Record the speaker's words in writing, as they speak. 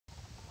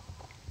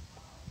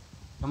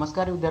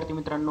नमस्कार विद्यार्थी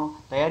मित्रांनो,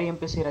 तयारी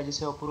एमपीएससी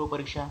राज्यसेवा पूर्व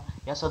परीक्षा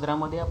या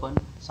सदरामध्ये आपण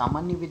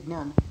सामान्य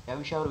विज्ञान या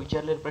विषयावर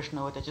विचारलेले प्रश्न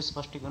व त्याचे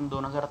स्पष्टीकरण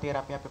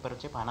 2013 या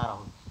पेपरचे पाहणार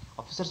आहोत.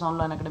 ऑफिसर्स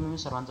ऑनलाईन अकॅडमी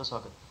सर्वांचं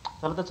स्वागत.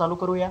 चला तर चालू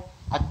करूया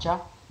आजच्या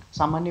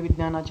सामान्य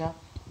विज्ञानाच्या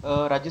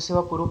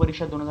राज्यसेवा पूर्व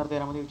परीक्षा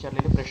 2013 मध्ये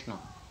विचारलेले प्रश्न.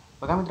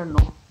 बघा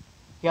मित्रांनो,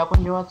 हे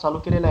आपण जेव्हा चालू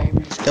केलेलं आहे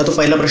तेव्हा तो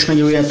पहिला प्रश्न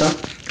घेऊया. आता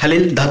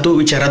खालील धातू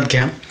विचारात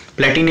घ्या.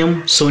 प्लॅटिनियम,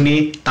 सोने,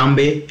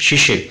 तांबे,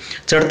 शिशे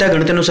चढत्या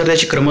गणतेनुसार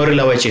त्याची क्रमवारी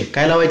लावायची.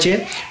 काय लावायची?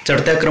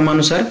 चढत्या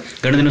क्रमानुसार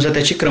गणतेनुसार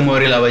त्याची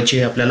क्रमवारी लावायची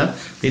आहे आपल्याला.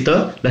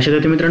 इथं लक्षात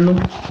येते मित्रांनो.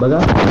 बघा,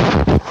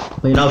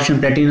 पहिला ऑप्शन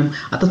प्लॅटिनियम.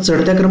 आता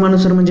चढत्या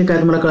क्रमानुसार म्हणजे काय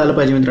तुम्हाला कळायला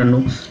पाहिजे मित्रांनो.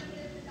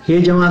 हे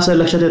जेव्हा असं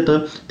लक्षात येतं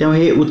तेव्हा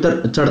हे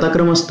चढता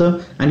क्रम असतं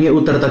आणि हे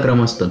उतरता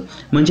क्रम असतं.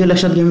 म्हणजे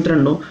लक्षात घ्या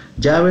मित्रांनो,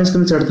 ज्या वेळेस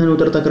तुम्ही चढता आणि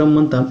उतरता क्रम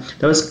म्हणता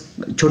त्यावेळेस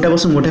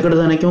छोट्यापासून मोठ्याकडे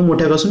जाणं किंवा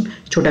मोठ्यापासून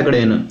छोट्याकडे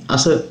येणं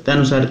असं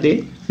त्यानुसार ते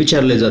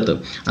विचारले जातं.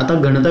 आता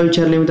घनता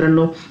विचारले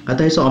मित्रांनो. आता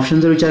ह्याचा ऑप्शन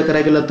जर विचार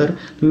करायला गेला तर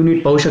तुम्ही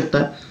नीट पाहू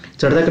शकता.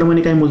 चढत्या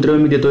क्रमाने काय मूलद्रव्य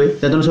मी देतोय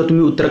त्यानुसार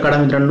तुम्ही उत्तर काढा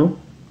मित्रांनो.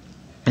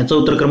 याचं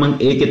उत्तर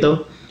क्रमांक 1 येतं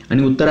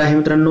आणि उत्तर आहे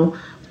मित्रांनो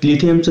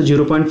लिथियमचं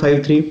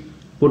 0.53,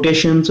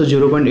 पोटॅशियमचं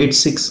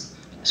 0.86,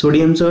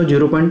 सोडियमचं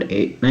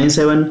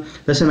 0.97,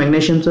 तसं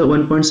मॅग्नेशियमचं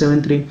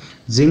 1.73,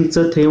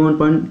 झिंकचं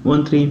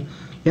 1.13.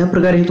 या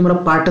प्रकारे हे तुम्हाला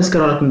पाठच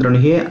करावं लागतं मित्रांनो.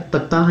 हे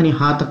तक्ता आणि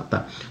हा तक्ता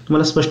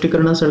तुम्हाला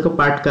स्पष्टीकरणासारखं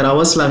पाठ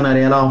करावंच लागणार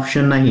आहे, याला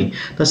ऑप्शन नाही.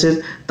 तसेच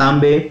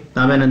तांबे,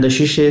 तांब्यानंतर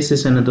शिशे,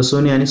 शिशेनंतर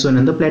सोने आणि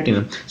सोन्यानंतर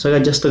प्लॅटिनम.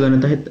 सगळ्यात जास्त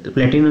गणित आहेत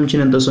प्लॅटिनमची,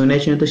 नंतर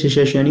सोन्याची, नंतर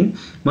शिशाची आणि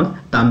मग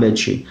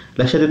तांब्याची.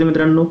 लक्षात येते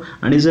मित्रांनो.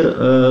 आणि जर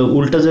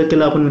उलटं जर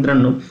केलं आपण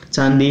मित्रांनो,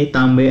 चांदी,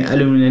 तांबे,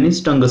 ॲल्युमिनियम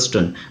आणि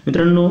टंगस्टन.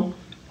 मित्रांनो,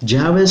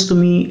 ज्यावेळेस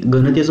तुम्ही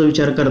घनतेचा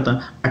विचार करता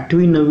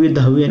 8वी, 9वी,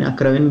 10वी आणि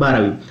 11वी आणि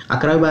 12वी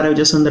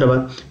 11वी-12वीच्या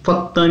संदर्भात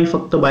फक्त आणि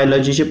फक्त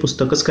बायोलॉजीचे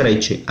पुस्तकच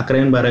करायचे. 11वी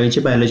आणि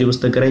 12वीचे बायोलॉजी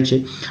पुस्तक करायचे.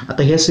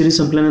 आता ह्या सिरीज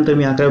संपल्यानंतर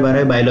मी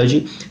 11वी-12वी बायोलॉजी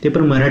ते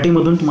पण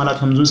मराठीमधून तुम्हाला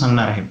समजून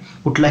सांगणार आहे.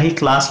 कुठलाही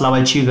क्लास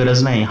लावायची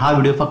गरज नाही. हा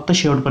व्हिडिओ फक्त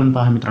शेवटपर्यंत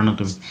पहा मित्रांनो.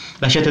 तुम्ही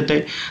लक्षात येते.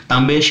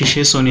 तांबे,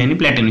 शिशे, सोने आणि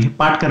प्लॅटिनम हे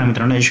पाठ करा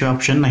मित्रांनो, याशिवाय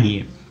ऑप्शन नाही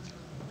आहे.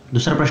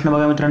 दुसरा प्रश्न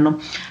बघा मित्रांनो,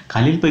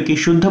 खालीलपैकी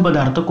शुद्ध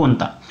पदार्थ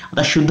कोणता?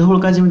 आता शुद्ध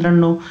ओळखायचे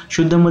मित्रांनो.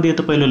 शुद्धमध्ये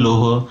येतं पहिलं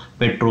लोह,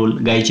 पेट्रोल,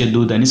 गायीचे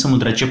दूध आणि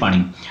समुद्राचे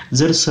पाणी.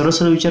 जर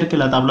सरळ विचार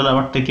केला तर आपल्याला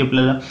वाटतं की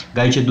आपल्याला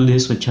गायीचे दूध हे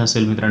स्वच्छ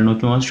असेल मित्रांनो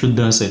किंवा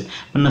शुद्ध असेल,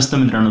 पण नसतं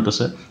मित्रांनो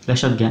तसं.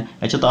 लक्षात घ्या.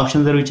 याच्यात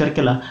ऑप्शन जर विचार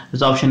केला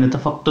त्याचा ऑप्शन येतं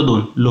फक्त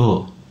 2, लोह.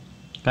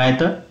 काय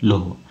तर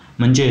लोह.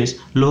 म्हणजेच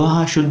लोह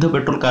हा शुद्ध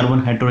petrol, carbon,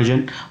 hydrogen,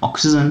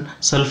 oxygen,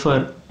 sulphur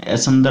या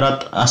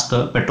समुद्रात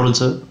असतं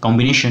पेट्रोलचं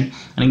कॉम्बिनेशन.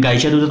 आणि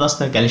गायीच्या दुधात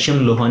असतं कॅल्शियम,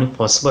 लोह आणि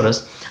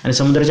फॉस्फरस. आणि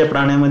समुद्राच्या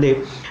प्राण्यामध्ये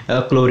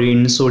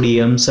क्लोरीन,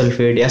 सोडियम,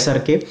 सल्फेट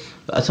यासारखे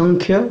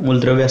असंख्य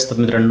मूलद्रव्य असतात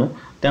मित्रांनो.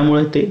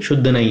 त्यामुळे ते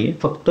शुद्ध नाही आहे.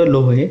 फक्त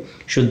लोह हे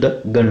शुद्ध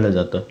गणलं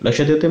जातं.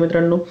 लक्षात येते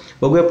मित्रांनो.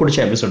 बघूया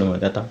पुढच्या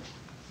एपिसोडमध्ये. आता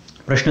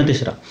प्रश्न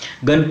तिसरा,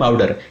 गन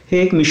पावडर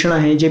हे एक मिश्रण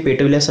आहे जे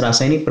पेटविल्यास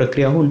रासायनिक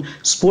प्रक्रिया होऊन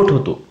स्फोट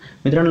होतो.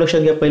 मित्रांनो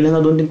लक्षात घ्या. पहिल्यांदा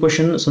 2-3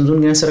 क्वेश्चन समजून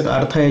घेण्यासारखा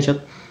अर्थ आहे याच्यात.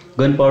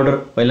 गन पावडर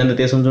पहिल्यांदा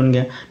ते समजून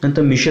घ्या.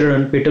 नंतर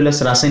मिश्रण,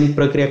 पेटवल्यास रासायनिक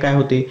प्रक्रिया काय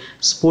होते?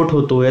 स्फोट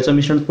होतो. याचं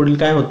मिश्रण पुढील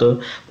काय होतं?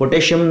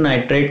 पोटॅशियम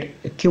नायट्रेट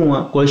किंवा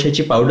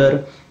कोळशाची पावडर,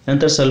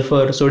 नंतर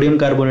सल्फर, सोडियम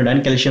कार्बोनेट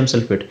आणि कॅल्शियम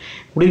सल्फेट.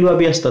 पुढील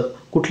बाबी असतात.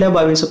 कुठल्या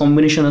बाबींचं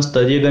कॉम्बिनेशन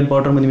असतं जे गन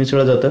पावडरमध्ये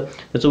मिसळलं जातं?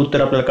 त्याचं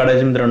उत्तर आपल्याला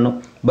काढायचं मित्रांनो.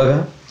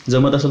 बघा,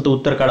 जमत असेल तर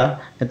उत्तर काढा.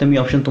 आता मी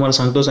ऑप्शन तुम्हाला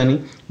सांगतोच आणि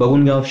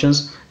बघून घ्या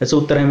ऑप्शन्स. याचं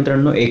उत्तर आहे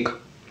मित्रांनो 1.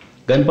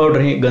 गन पावडर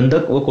हे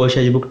गंधक व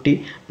कोळशाची भुकटी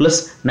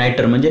प्लस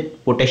नायटर म्हणजे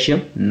पोटॅशियम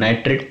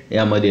नायट्रेट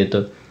यामध्ये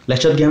येतं.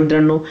 लक्षात घ्या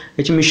मित्रांनो.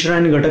 याचे मिश्रण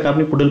आणि घटक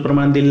आपण पुढील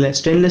प्रमाणात दिलेले आहे.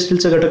 स्टेनलेस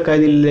स्टीलचं घटक काय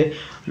दिलेले आहे?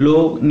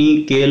 Low,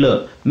 nickel.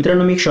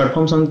 मित्रांनो मी एक शॉर्ट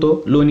फॉर्म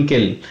सांगतो. लो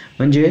निकेल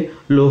म्हणजे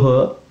लोह,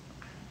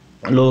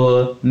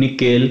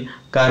 निकेल,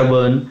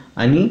 कार्बन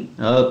आणि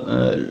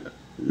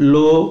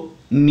लो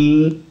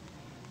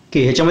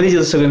के ह्याच्यामध्ये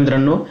येतं सगळं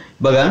मित्रांनो.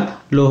 बघा,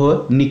 लोह,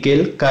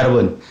 निकेल,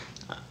 कार्बन,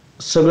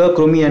 सगळं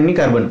क्रोमियम आणि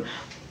कार्बन.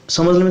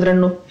 समजलं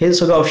मित्रांनो. हे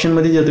सगळं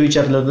ऑप्शनमध्ये येतं,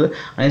 विचारलं जातं.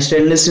 आणि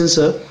स्टेनलेस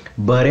स्टीलचं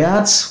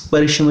बऱ्याच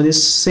परीक्षेमध्ये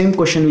सेम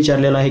क्वेश्चन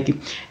विचारलेला आहे की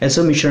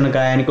याचं मिश्रण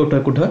काय आणि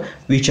कुठं कुठं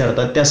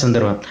विचारतात त्या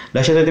संदर्भात.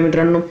 लक्षात येते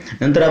मित्रांनो.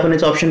 नंतर आपण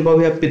याचा ऑप्शन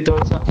पाहूया.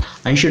 पितळचा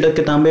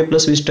 80% तांबे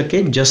प्लस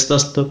 20% जास्त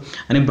असतं.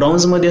 आणि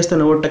ब्रॉन्झमध्ये असतं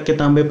 90%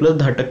 तांबे प्लस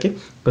 10%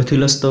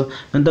 कथिल असतं.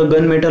 नंतर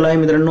गन मेटल आहे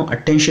मित्रांनो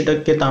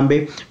 88% तांबे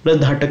प्लस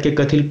 10%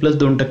 कथिल प्लस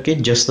 2%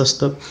 जास्त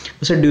असतं.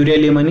 तसं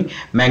ड्युरेलियम आणि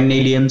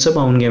मॅग्नेलियमचं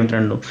पाहून घ्या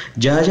मित्रांनो.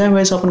 ज्या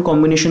वेळेस आपण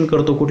कॉम्बिनेशन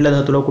करतो कुठल्या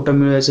धातूला कुठं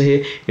मिळवायचं हे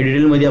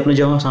डिटेलमध्ये आपण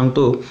जेव्हा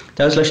सांगतो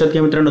त्यावेळेस लक्षात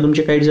घ्या मित्रांनो.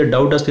 तुमचे काही जर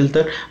डाऊट असतील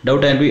तर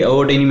doubt and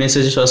about any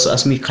messages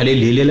असं मी खाली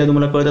लिहिलेलं आहे,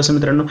 तुम्हाला कळत असेल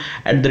मित्रांनो.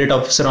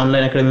 @officer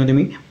ऑनलाईन अकॅडमी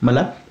तुम्ही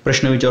मला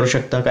प्रश्न विचारू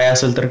शकता काय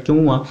असेल तर.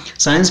 किंवा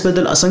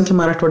सायन्सबद्दल असंख्य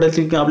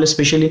मराठवाड्यातील किंवा आपल्या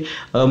स्पेशली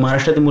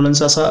महाराष्ट्रातील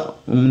मुलांचा असा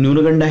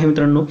न्यूनगंड आहे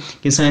मित्रांनो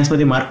की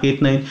सायन्समध्ये मार्क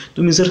येत नाही.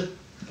 तुम्ही जर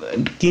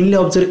किनली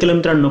ऑब्झर्व केलं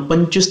मित्रांनो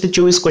 25 ते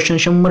 24 क्वेश्चन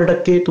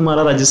 100%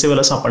 तुम्हाला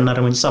राज्यसेवेला सापडणार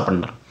म्हणजे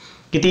सापडणार.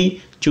 किती?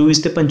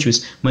 24 ते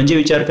 25. म्हणजे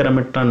विचार करा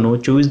मित्रांनो,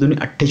 24 × 2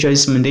 =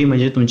 48 मध्ये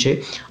म्हणजे तुमचे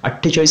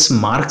 48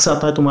 मार्क्स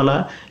आता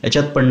तुम्हाला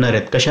याच्यात पडणार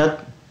आहेत. कशात?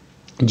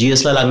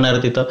 GSला लागणार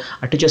तिथं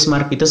 48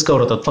 मार्क इथंच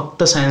कव्हर होतात.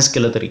 फक्त सायन्स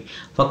केलं तरी,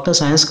 फक्त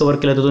सायन्स कव्हर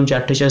केलं तर तुमचे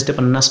 48 ते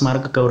 50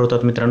 मार्क कव्हर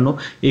होतात मित्रांनो,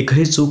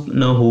 एकही चूक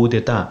न होऊ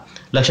देता.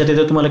 लक्षात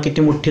येतं तुम्हाला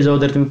किती मोठी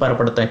जबाबदारी तुम्ही पार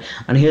पडताय.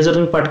 आणि हे जर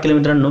तुम्ही पाठ केलं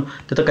मित्रांनो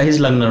तर काहीच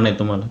लागणार नाही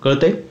तुम्हाला.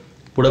 कळतंय?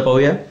 पुढे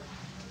पाहूया.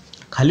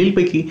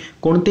 खालीलपैकी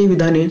कोणते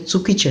विधाने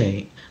चुकीचे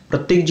आहे?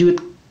 प्रत्येक जीवित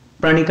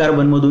प्राणी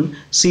कार्बनमधून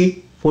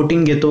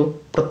C14 घेतो.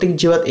 प्रत्येक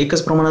जीवात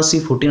एकच प्रमाणात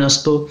C14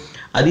 असतो.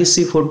 आधी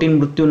C14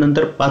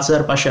 मृत्यूनंतर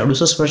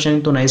 5568 वर्षांनी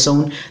तो नाहीसा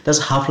होऊन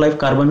त्याचा हाफ लाईफ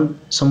कार्बन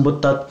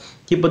संबोधतात.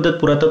 ही पद्धत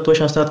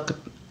पुरातत्वशास्त्रात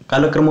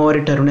कालक्रमवारी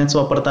ठरवण्यास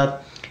वापरतात.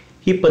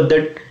 ही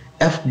पद्धत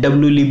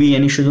FW लिबी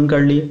यांनी शोधून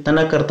काढली.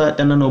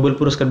 त्यांना नोबेल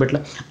पुरस्कार भेटला.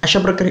 अशा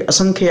प्रकारे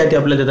असंख्य यादी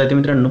आपल्याला देतात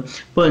मित्रांनो.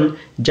 पण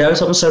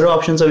ज्यावेळेस आपण सर्व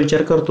ऑप्शनचा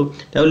विचार करतो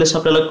त्यावेळेस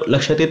आपल्याला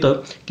लक्षात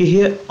येतं की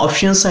हे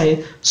ऑप्शन्स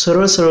आहेत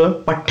सरळ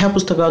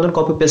पाठ्यपुस्तकातून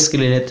कॉपी पेस्ट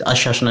केलेले आहेत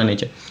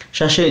शासनानेच्या.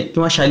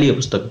 किंवा शालेय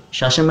पुस्तक.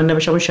 शासन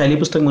म्हणण्यापेक्षा आपण शालेय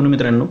पुस्तक म्हणू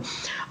मित्रांनो.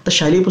 आता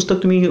शालेय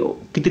पुस्तक तुम्ही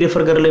किती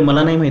रेफर करायला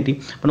मला नाही माहिती,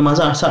 पण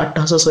माझा असा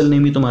अट्टहास असेल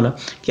नेहमी तुम्हाला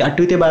की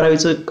 8वी ते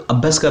 12वीचा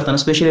अभ्यास करताना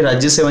स्पेशली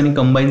राज्यसेवा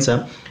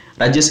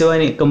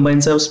आणि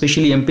कंबाईनचा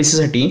स्पेशली MPSC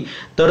साठी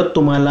तर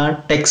तुम्हाला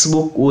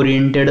टेक्स्टबुक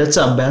ओरिएंटेडच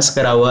अभ्यास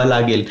करावा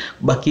लागेल.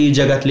 बाकी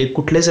जगातले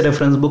कुठलेच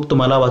रेफरन्स बुक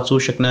तुम्हाला वाचू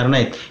शकणार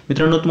नाहीत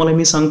मित्रांनो. तुम्हाला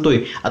मी सांगतोय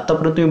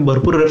आतापर्यंत तुम्ही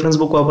भरपूर रेफरन्स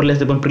बुक वापरले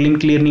असते पण प्रिलिम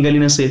क्लिअर निघाली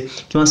नसेल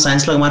किंवा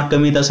सायन्सला मार्क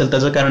कमी येत असेल,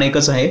 त्याचं कारण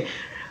एकच आहे,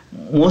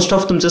 मोस्ट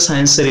ऑफ तुमचं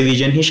सायन्सचं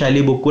रिव्हिजन हे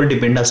शालेय बुकवर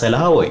डिपेंड असायला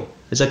हवं आहे.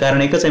 त्याचं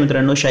कारण एकच आहे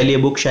मित्रांनो, शालेय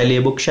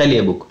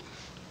बुक.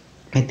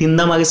 हे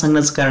तीनदा मागे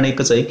सांगण्याचं कारण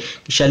एकच आहे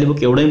की शालेय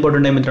बुक एवढं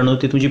इम्पॉर्टंट आहे मित्रांनो,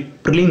 ते तुझी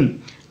प्रिलिम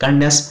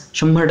काढण्यास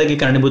 100%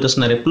 कारणीभूत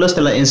असणार आहे. प्लस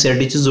त्याला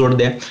NCERTची जोड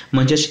द्या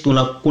म्हणजे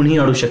तुला कोणीही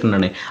अडू शकणार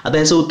नाही. आता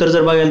याचं उत्तर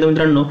जर बघायला तर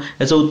मित्रांनो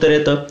याचं उत्तर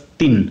येतं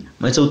 3.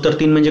 याचं उत्तर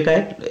 3 म्हणजे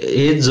काय?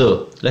 हे ज.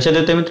 लक्षात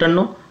येतं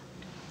मित्रांनो.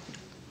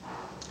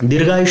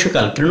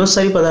 दीर्घायुष्यकाल.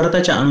 किरणोत्सारी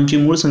पदार्थाच्या अणूंची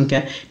मूळ संख्या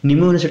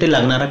निम्मी होण्यासाठी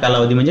लागणारा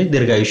कालावधी म्हणजे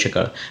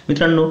दीर्घायुष्यकाळ.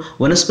 मित्रांनो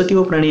वनस्पती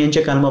व प्राणी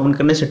यांचे कालमापन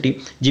करण्यासाठी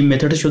जी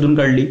मेथड शोधून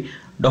काढली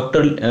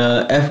डॉक्टर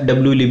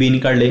FW लिबीने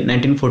काढले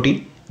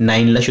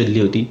 1949ला शोधली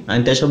होती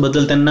आणि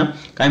त्याच्याबद्दल त्यांना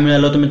काय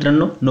मिळालं होतं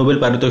मित्रांनो? नोबेल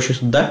पारितोषिक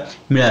सुद्धा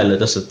मिळालं.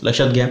 तसंच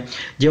लक्षात घ्या,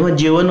 जेव्हा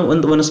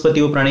जीवनवंत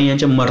वनस्पती व प्राणी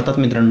यांच्या मरतात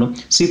मित्रांनो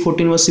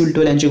C14 व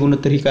C12 यांचे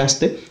गुणोत्तर ही काय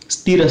असते?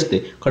 स्थिर असते.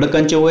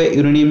 खडकांचे वय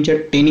युरेनियमच्या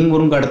टेनिंग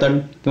वरून काढतात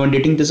किंवा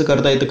डेटिंग त्याचं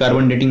करता येतं,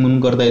 कार्बन डेटिंग म्हणून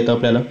करता येतं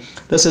आपल्याला.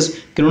 तसंच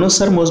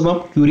किरणोत्सार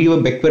मोजमाप क्युरी व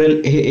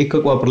बेक्वेरेल हे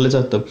एकक वापरलं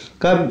जातं.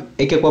 का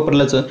एकक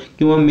वापरलं जातं?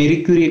 किंवा मेरी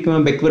क्युरी किंवा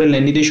बेक्वेरेल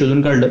यांनी ते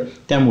शोधून काढलं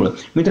त्यामुळं.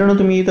 मित्रांनो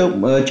तुम्ही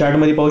इथं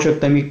चार्टमध्ये पाहू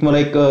शकता, मी तुम्हाला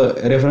एक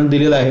रेफरन्स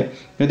दिलेला आहे,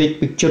 ते एक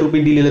पिक्चर रूपी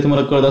दिलेलं आहे.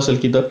 तुम्हाला कळत असेल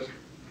की तर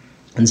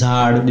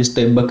झाड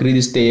दिसतंय, बकरी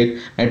दिसते, एक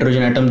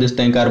नायट्रोजन ॲटम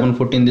दिसतंय, कार्बन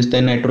 14 दिसतंय,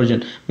 नायट्रोजन.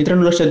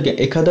 मित्रांनो लक्षात घ्या,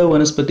 एखादा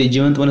वनस्पती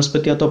जिवंत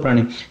वनस्पती अथवा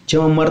प्राणी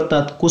जेव्हा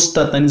मरतात,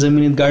 कुसतात आणि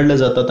जमिनीत गाडलं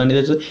जातात आणि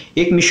त्याचं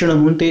एक मिश्रण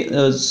होऊन ते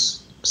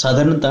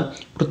साधारणतः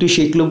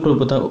पृथ्वीशी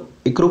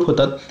एकरूप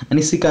होतात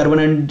आणि कार्बन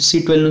आणि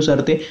C12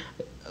 नुसार ते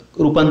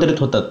रूपांतरित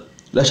होतात.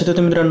 लक्षात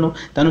येतं मित्रांनो.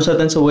 त्यानुसार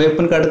त्यांचं वय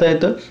पण काढता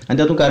येतं आणि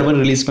त्यातून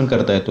कार्बन रिलीज पण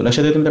करता येतो.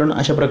 लक्षात येतं मित्रांनो.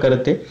 अशा प्रकारे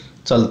ते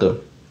चालतं.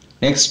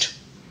 नेक्स्ट,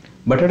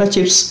 बटाटा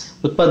चिप्स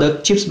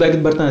उत्पादक चिप्स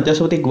बॅगेत भरताना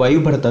त्यासोबत एक वायू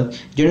भरतात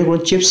जेणेकरून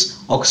चिप्स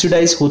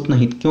ऑक्सिडाइज होत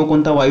नाहीत किंवा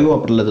कोणता वायू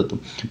वापरला जातो.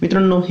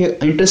 मित्रांनो हे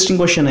इंटरेस्टिंग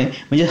क्वेश्चन आहे.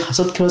 म्हणजे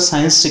हसत खेळत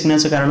सायन्स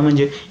शिकण्याचं कारण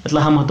म्हणजे यातला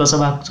हा महत्त्वाचा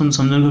भाग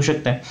समजून घेऊ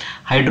शकताय.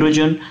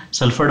 हायड्रोजन,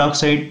 सल्फर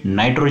डायऑक्साईड,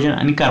 नायट्रोजन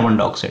आणि कार्बन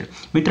डायऑक्साईड.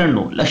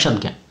 मित्रांनो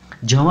लक्षात घ्या,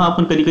 जेव्हा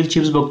आपण कधी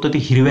चिप्स बघतो ते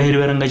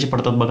हिरव्या रंगाचे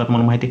पडतात बघा.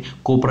 तुम्हाला माहिती आहे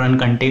कोपरा आणि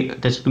कांटे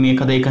त्याचं तुम्ही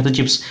एखादा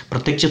चिप्स,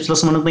 प्रत्येक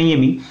चिप्सलाच म्हणत नाही आहे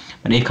मी,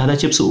 पण एखादा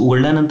चिप्स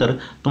उघडल्यानंतर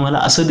तुम्हाला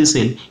असं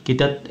दिसेल की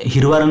त्यात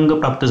हिरवा रंग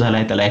प्राप्त झाला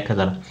आहे त्याला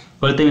एखाद्याला.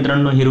 कळते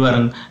मित्रांनो हिरवा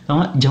रंग.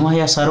 तेव्हा जेव्हा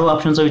या सर्व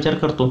ऑप्शनचा विचार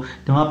करतो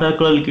तेव्हा आपल्याला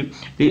कळेल की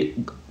ते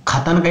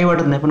खाताना काही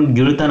वाटत नाही पण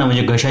गिळताना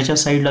म्हणजे घशाच्या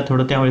साईडला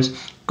थोडं त्यावेळेस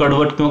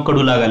कडवट किंवा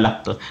कडू लागायला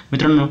लागतं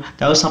मित्रांनो.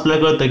 त्यावेळेस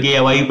आपल्याला कळतं की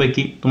या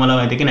वायूपैकी तुम्हाला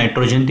माहिती आहे की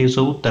नायट्रोजन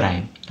त्याचं उत्तर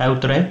आहे. काय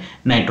उत्तर आहे?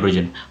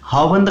 नायट्रोजन.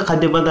 हवाबंद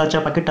खाद्यपदार्थाच्या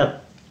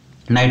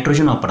पाकिटात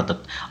नायट्रोजन वापरतात.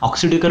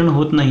 ऑक्सिडीकरण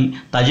होत नाही,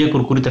 ताजे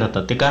कुरकुरीत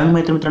राहतात. ते कारण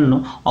माहिती मित्रांनो,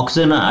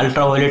 ऑक्सिजन,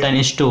 अल्ट्राव्हायोलेट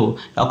आणि H2O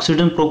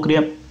ऑक्सिजन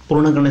प्रक्रिया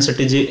पूर्ण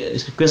करण्यासाठी जे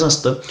सिक्वेन्स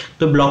असतं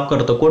तो ब्लॉक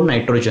करतं. कोण?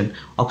 नायट्रोजन.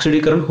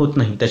 ऑक्सिडीकरण होत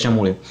नाही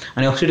त्याच्यामुळे.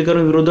 आणि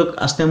ऑक्सिडीकरण विरोधक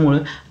असल्यामुळे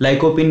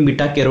लायकोपिन,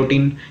 बीटा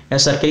कॅरोटीन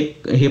यासारखे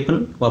हे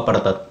पण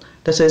वापरतात.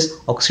 तसेच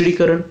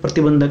ऑक्सिडीकरण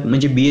प्रतिबंधक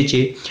म्हणजे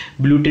BHA,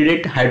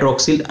 ब्युटेरेट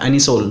हायड्रॉक्सिल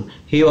अनिसोल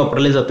हे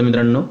वापरले जातं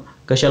मित्रांनो.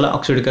 कशाला?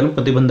 ऑक्सिडीकरण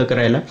प्रतिबंध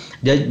करायला.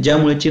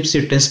 ज्यामुळे चिप्सचे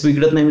टेस्ट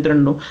बिघडत नाही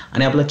मित्रांनो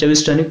आणि आपला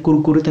चविष्ट आणि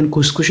कुरकुरीत आणि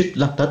खुसखुशीत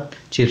लागतात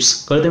चिप्स.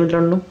 कळते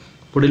मित्रांनो.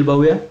 पुढील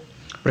पाहूया.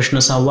 प्रश्न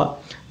 6.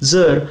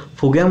 जर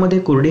फुग्यामध्ये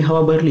कोरडी हवा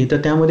भरली तर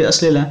त्यामध्ये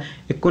असलेला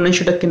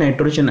 79%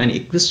 नायट्रोजन आणि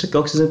 21%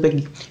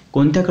 ऑक्सिजनपैकी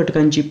कोणत्या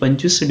घटकांची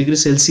 25 डिग्री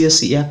सेल्सिअस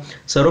या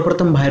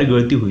सर्वप्रथम बाहेर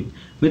गळती होईल?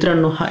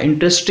 मित्रांनो हा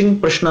इंटरेस्टिंग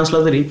प्रश्न असला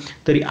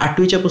तरी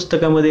 8वीच्या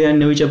पुस्तकामध्ये आणि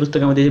 9वीच्या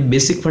पुस्तकामध्ये जे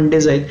बेसिक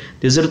फंडेज आहेत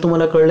ते जर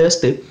तुम्हाला कळले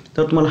असते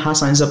तर तुम्हाला हा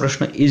सायन्सचा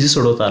प्रश्न इझी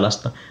सोडवता आला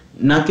असता,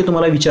 ना की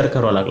तुम्हाला विचार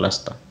करावा लागला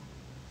असता.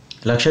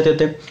 लक्षात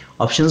येते.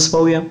 ऑप्शन्स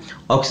पाहूया.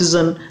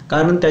 ऑक्सिजन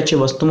कारण त्याचे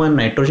वस्तुमान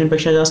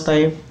नायट्रोजनपेक्षा जास्त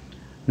आहे.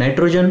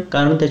 नायट्रोजन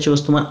कारण त्याचे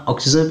वस्तुमान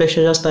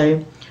ऑक्सिजनपेक्षा जास्त आहे.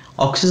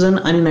 ऑक्सिजन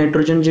आणि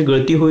नायट्रोजनची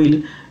गळती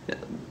होईल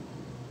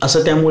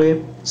असं त्यामुळे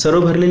सर्व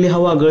भरलेली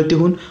हवा गळती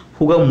होऊन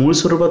फुगा मूळ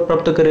स्वरूपात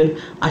प्राप्त करेल.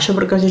 अशा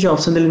प्रकारचे जे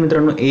ऑप्शन दिले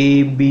मित्रांनो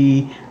A,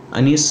 B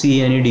आणि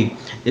C आणि D,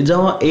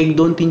 जेव्हा 1,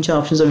 2, 3च्या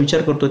ऑप्शनचा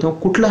विचार करतो तेव्हा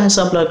कुठला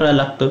असं आपल्याला कळायला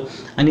लागतं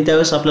आणि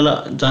त्यावेळेस आपल्याला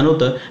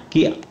जाणवतं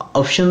की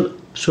ऑप्शन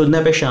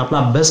शोधण्यापेक्षा आपला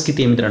अभ्यास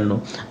किती आहे मित्रांनो.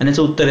 आणि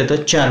याचं उत्तर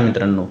येतं 4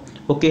 मित्रांनो.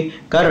 ओके,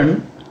 कारण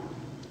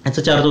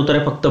याचं 4चं उत्तर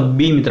आहे फक्त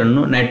B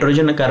मित्रांनो,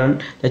 नायट्रोजन, कारण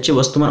त्याचे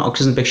वस्तुमान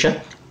ऑक्सिजनपेक्षा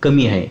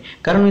कमी आहे.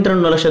 कारण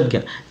मित्रांनो लक्षात घ्या,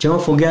 जेव्हा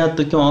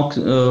फुग्यात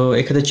किंवा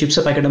एखाद्या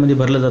चिप्सच्या पॅकेटमध्ये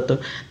भरलं जातं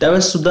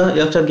त्यावेळेस सुद्धा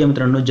लक्षात घ्या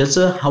मित्रांनो,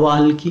 ज्याचं हवा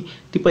हलकी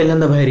ती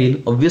पहिल्यांदा बाहेर येईल,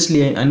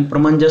 ऑब्व्हियसली आहे, आणि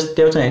प्रमाण जास्त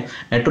त्याचं आहे.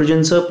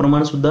 नायट्रोजनचं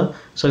प्रमाण सुद्धा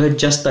सगळ्यात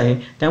जास्त आहे.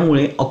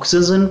 त्यामुळे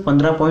ऑक्सिजन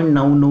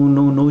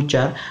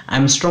 15.9994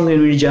 ॲम्स्ट्रॉंग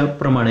युनिट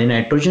ज्याप्रमाणे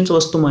नायट्रोजनचं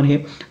वस्तुमान हे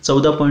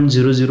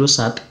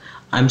 14.007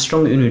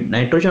 ॲम्स्ट्रॉंग युनिट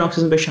नायट्रोजन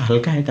ऑक्सिजनपेक्षा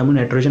हलका आहे. त्यामुळे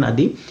नायट्रोजन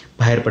आधी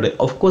बाहेर पडेल.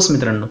 ऑफकोर्स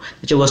मित्रांनो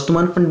त्याचे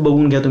वस्तुमान पण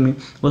बघून घ्या तुम्ही,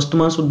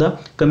 वस्तुमानसुद्धा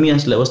कमी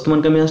असलं,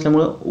 वस्तुमान कमी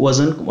असल्यामुळं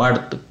वजन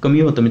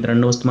कमी होतं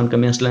मित्रांनो वस्तुमान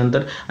कमी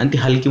असल्यानंतर, आणि ती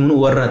हलकी म्हणून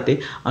वर राहते.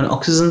 आणि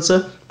ऑक्सिजनचं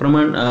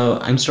प्रमाण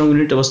ॲम्स्ट्रॉंग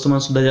युनिट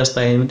वस्तुमानसुद्धा जास्त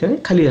आहे, म्हणजे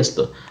खाली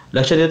असतं.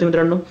 लक्षात येतं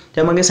मित्रांनो.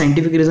 त्यामागे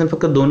सायंटिफिक रिझन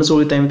फक्त 2च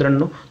ओळीत आहे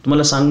मित्रांनो.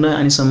 तुम्हाला सांगणं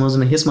आणि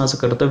समजणं हेच माझं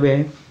कर्तव्य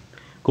आहे.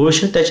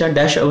 कोळसा त्याच्या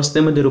डॅश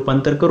अवस्थेमध्ये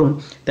रूपांतर करून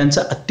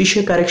त्यांचा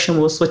अतिशय कार्यक्षम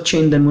व स्वच्छ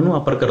इंधन म्हणून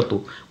वापर करतो.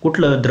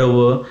 कुठलं?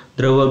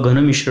 द्रव घन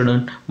मिश्रण,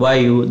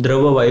 वायू,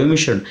 द्रव वायू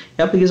मिश्रण.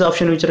 यापैकीचा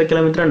ऑप्शन विचार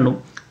केला मित्रांनो,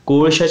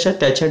 कोळशाच्या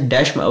त्याच्या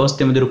डॅश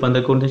अवस्थेमध्ये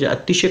रूपांतर करून त्याचे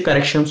अतिशय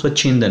कार्यक्षम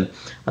स्वच्छ इंधन.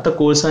 आता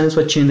कोळसा आणि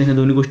स्वच्छ इंधन हे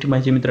दोन्ही गोष्टी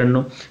पाहिजे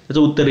मित्रांनो.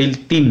 त्याचं उत्तर येईल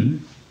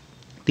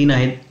 3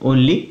 आहेत,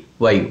 ओनली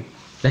वायू.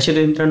 लक्षात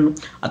येईल मित्रांनो.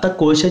 आता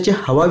कोळशाचे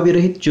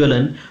हवाविरहित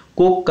ज्वलन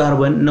कोक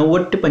कार्बन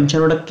 90 ते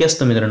 95%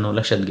 असतं मित्रांनो,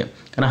 लक्षात घ्या,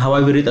 कारण हवा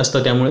विरहित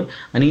असतं त्यामुळे.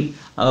 आणि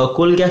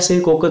कोल गॅस हे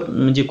कोकचं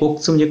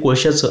म्हणजे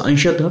कोळशाचं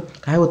अंशतः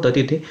काय होतं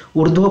तिथे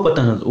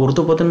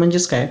ऊर्ध्वपतन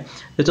म्हणजेच काय,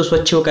 त्याचं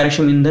स्वच्छ व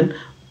कार्यक्षम इंधन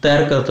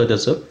तयार करतं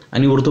त्याचं,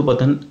 आणि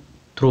ऊर्ध्वपतन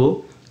थ्रू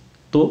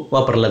तो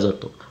वापरला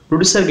जातो.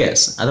 Producer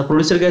gas. आता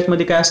प्रोड्युसर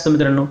गॅसमध्ये काय असतं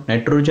मित्रांनो,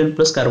 nitrogen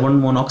plus carbon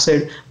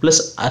monoxide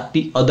plus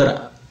other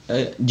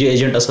जे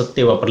एजंट असतात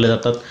ते वापरले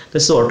जातात.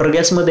 तसं water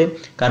गॅसमध्ये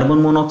carbon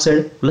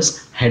monoxide plus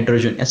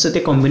hydrogen याचं ते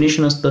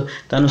कॉम्बिनेशन असतं,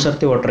 त्यानुसार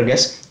ते वॉटर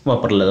गॅस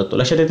वापरला जातो.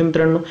 लक्षात येते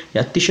मित्रांनो.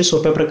 या अतिशय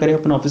सोप्या प्रकारे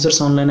आपण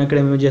ऑफिसर्स ऑनलाईन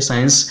अकॅडमी म्हणजे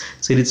सायन्स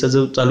सिरीजचा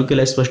जो चालू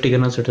केला आहे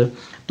स्पष्टीकरणासाठी,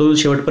 तो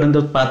शेवटपर्यंत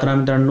पाहत राहा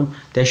मित्रांनो.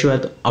 त्याशिवाय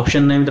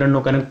ऑप्शन नाही मित्रांनो,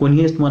 कारण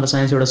कोणीही तुम्हाला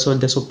सायन्स एवढा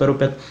सोप्या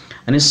रूपात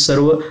आणि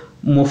सर्व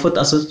मोफत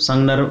असं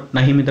सांगणार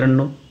नाही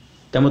मित्रांनो.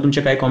 त्यामुळे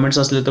तुमचे काही कॉमेंट्स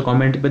असले तर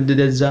कॉमेंटमध्ये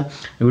देत जा.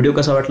 व्हिडिओ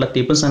कसा वाटला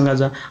ते पण सांगा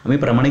जा. आम्ही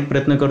प्रामाणिक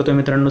प्रयत्न करतोय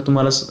मित्रांनो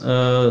तुम्हाला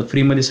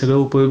फ्रीमध्ये सगळं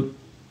उपयोग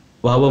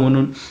व्हावं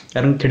म्हणून.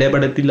 कारण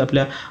खेड्यापाड्यातील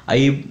आपल्या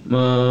आई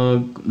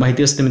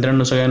माहिती असते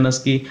मित्रांनो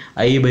सगळ्यांनाच की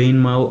आई बहीण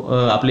माव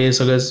आपले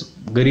सगळेच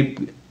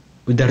गरीब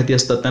विद्यार्थी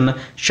असतात, त्यांना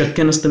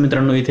शक्य नसतं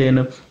मित्रांनो इथे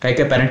येणं.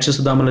 काही पॅरेंट्सचे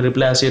सुद्धा आम्हाला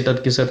रिप्लाय असे येतात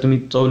की सर तुम्ही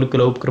चालू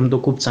केला उपक्रम तो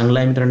खूप चांगला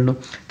आहे मित्रांनो.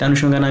 त्या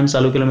अनुषंगाने आम्ही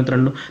चालू केलं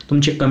मित्रांनो.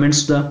 तुमचे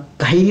कमेंट्ससुद्धा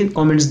काहीही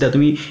कॉमेंट्स द्या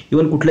तुम्ही,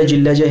 इव्हन कुठल्या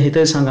जिल्ह्याचे आहे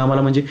ते सांगा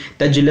आम्हाला, म्हणजे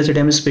त्या जिल्ह्यासाठी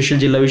आम्ही स्पेशल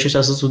जिल्हा विशेष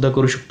असं सुद्धा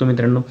करू शकतो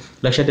मित्रांनो.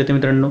 लक्षात येते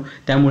मित्रांनो.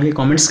 त्यामुळे हे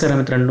कॉमेंट्स करा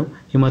मित्रांनो,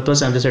 हे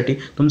महत्त्वाचं आहे आमच्यासाठी.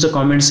 तुमचं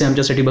कॉमेंट्स हे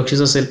आमच्यासाठी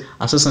बक्षीस असेल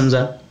असं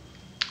समजा.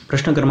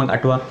 प्रश्न क्रमांक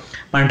 8.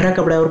 पांढऱ्या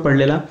कपड्यावर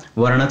पडलेला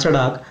वर्णाचा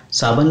डाग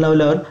साबण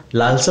लावल्यावर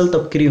लालसर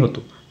तपकिरी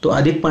होतो. तो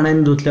अधिक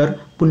पाण्याने धुतल्यावर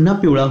पुन्हा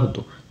पिवळा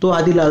होतो. तो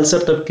आधी लालसर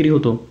तपकिरी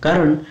होतो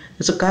कारण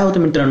त्याचं काय होतं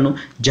मित्रांनो,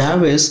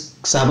 ज्यावेळेस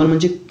साबण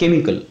म्हणजे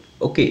केमिकल,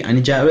 ओके,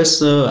 आणि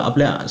ज्यावेळेस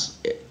आपल्या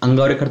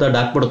अंगावर एखादा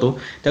डाग पडतो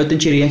त्यावेळेस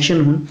त्यांची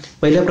रिॲक्शन होऊन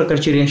पहिल्या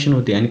प्रकारची रिॲक्शन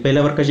होते. आणि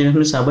पहिल्या प्रकारची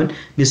रिॲक्शन साबण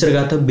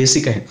निसर्गात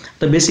बेसिक आहे.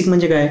 तर बेसिक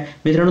म्हणजे काय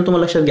मित्रांनो,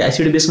 तुम्हाला लक्षात घ्या,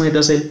 ॲसिड बेस माहीत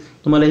असेल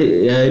तुम्हाला,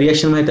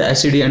 रिॲक्शन माहीत आहे,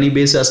 ॲसिड आणि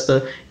बेस असतं.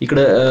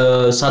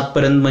 इकडं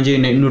 7पर्यंत म्हणजे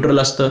न्यूट्रल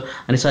असतं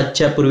आणि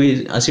 7च्या पूर्वी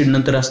ॲसिड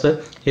नंतर असतं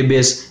हे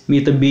बेस. मी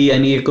इथं बी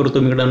आणि ए करतो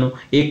मित्रांनो.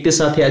 1 ते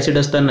 7 हे ॲसिड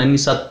असतं आणि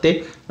 7 ते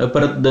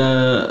परत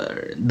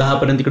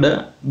 10पर्यंत इकडं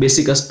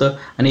बेसिक असतं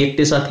आणि 1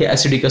 ते 7 हे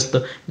ॲसिडिक असतं.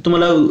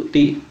 तुम्हाला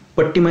ती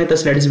पट्टी माहीत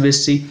असते ॲडिस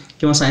बेसची,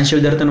 किंवा सायन्सच्या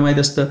विद्यार्थ्यांना माहीत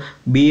असतं.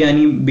 बी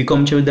आणि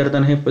बी.कॉमच्या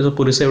विद्यार्थ्यांना हे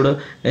पुरेसं एवढं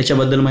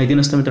याच्याबद्दल माहिती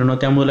नसतं मित्रांनो.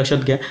 त्यामुळे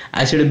लक्षात घ्या,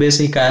 ॲसिड बेस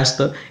हे काय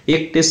असतं,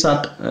 1 ते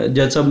 7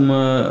 ज्याचा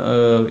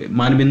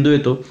मानबिंदू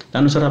येतो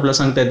त्यानुसार आपल्याला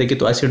सांगता येते की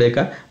तो ॲसिड आहे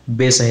का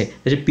बेस आहे.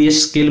 त्याचे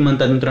पीएच स्केल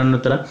म्हणतात मित्रांनो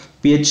त्याला.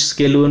 पीएच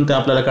स्केलवरून ते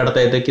आपल्याला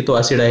काढता येतं की तो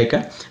ॲसिड आहे का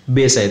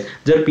बेस आहे.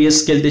 जर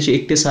पीएच स्केल त्याची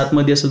 1 ते 7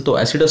 मध्ये असेल तो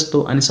ॲसिड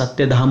असतो आणि 7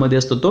 ते 10 मध्ये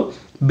असतो तो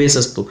बेस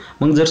असतो.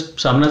 मग जर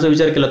साबणाचा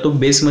विचार केला तो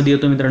बेसमध्ये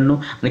येतो मित्रांनो,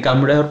 आणि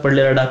कांबड्यावर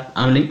पडलेला डाग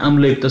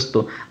आम्लयुक्त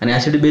असतो. आणि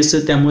ॲसिड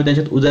बेसचं त्यामुळे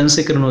त्यांच्यात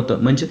उदासीकरण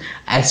होतं, म्हणजे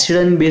ॲसिड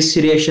आणि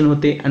बेसची रिॲक्शन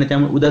होते आणि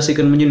त्यामुळे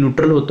उदासीकरण म्हणजे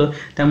न्यूट्रल होतं.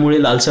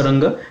 त्यामुळे लालसर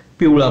रंग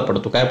पिवळा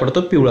पडतो. काय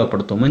पडतो? पिवळा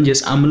पडतो.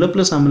 म्हणजेच आम्ल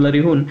प्लस आम्लारी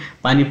होऊन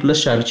पाणी प्लस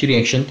क्षारची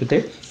रिॲक्शन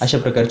तिथे अशा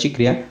प्रकारची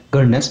क्रिया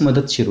घडण्यास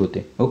मदतशीर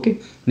होते. ओके,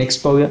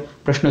 नेक्स्ट पाहूया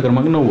प्रश्न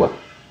क्रमांक 9.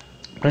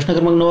 प्रश्न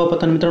क्रमांक 9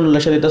 पाहताना मित्रांनो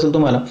लक्षात येत असेल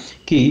तुम्हाला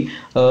की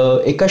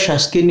एका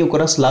शासकीय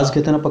नोकरास लाच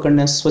घेताना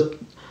पकडण्यास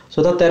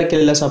स्वतः तयार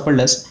केलेल्या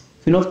सापडल्यास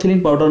फिनोल्फथलीन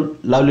पावडर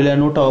लावलेल्या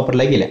नोटा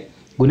वापरल्या गेल्या.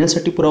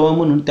 गुन्ह्यासाठी पुरावा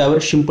म्हणून त्यावर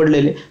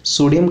शिंपडलेले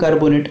सोडियम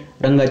कार्बोनेट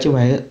रंगाचे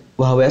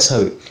व्हावयास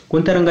हवे.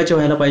 कोणत्या रंगाचे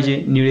व्हायला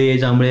पाहिजे? निळे,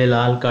 जांभळे,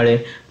 लाल, काळे.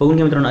 बघून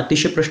घ्या मित्रांनो,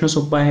 अतिशय प्रश्न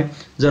सोपा आहे.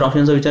 जर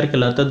ऑप्शनचा विचार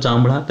केला तर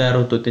जांभळा तयार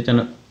होतो.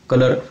 त्याच्यानं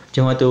कलर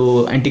जेव्हा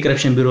तो अँटी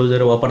करप्शन ब्युरो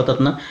जर वापरतात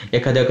ना,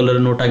 एखाद्या कलर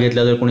नोटा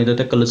घेतल्या जर कोणी तर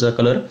त्या कलरचा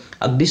कलर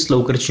अगदीच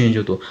लवकर चेंज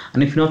होतो.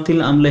 आणि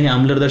फिनॉल्फ्थिलीन आम्ल हे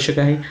आम्लदर्शक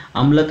आहे.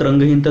 आम्लात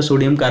रंगहीनता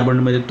सोडियम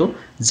कार्बनमध्ये तो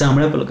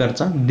जांभळ्या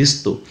प्रकारचा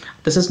दिसतो.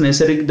 तसंच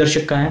नैसर्गिक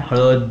दर्शक काय?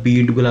 हळद,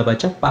 बीट,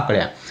 गुलाबाच्या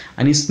पाकळ्या.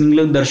 आणि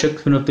स्निग्ध दर्शक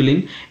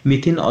फिनॉल्फ्थिलीन,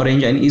 मिथिन,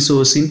 ऑरेंज आणि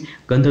इसोसिन.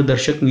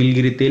 गंधदर्शक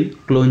निलगिरी तेल,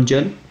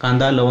 क्लोंजल,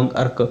 कांदा, लवंग,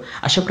 अर्क.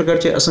 अशा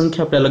प्रकारचे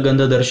असंख्य आपल्याला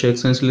गंधदर्शक,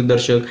 संश्लेषित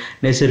दर्शक,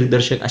 नैसर्गिक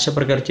दर्शक अशा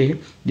प्रकारचे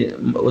हे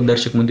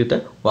दर्शक म्हणजे तर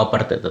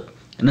वापरता येतात.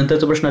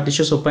 नंतरचा प्रश्न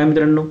अतिशय सोपा आहे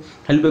मित्रांनो.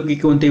 खालीलपैकी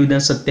कोणते विधान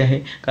सत्य आहे?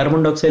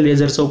 कार्बन डायऑक्साईड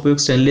लेझरचा उपयोग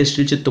स्टेनलेस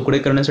स्टीलचे तुकडे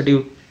करण्यासाठी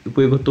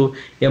उपयोग होतो.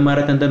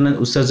 MRI तंत्रज्ञान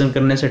उत्सर्जन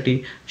करण्यासाठी.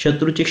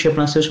 शत्रूचे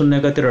क्षेपणास्त्र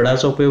शोधण्याकरिता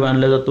रडारचा उपयोग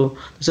आणला जातो.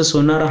 तसंच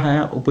सोनार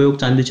हा उपयोग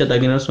चांदीच्या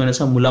दागिन्यावर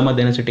सोन्याचा मुलामा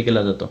देण्यासाठी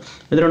केला जातो.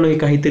 मित्रांनो, हे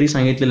काहीतरी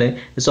सांगितलेलं आहे.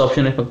 याचं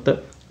ऑप्शन आहे फक्त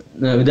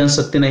विधान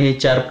सत्य नाही. हे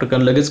 4 प्रकार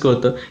लगेच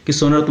कळतं की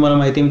सोनार तुम्हाला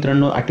माहिती आहे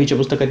मित्रांनो, 8वीच्या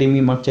पुस्तकात मी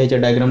मागच्या ह्याच्या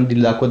डायग्राम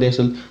दाखवते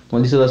असेल,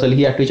 तुम्हाला दिसत असेल.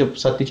 ही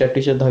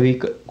 7वीच्या 10वी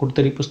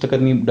कुठेतरी पुस्तकात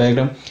मी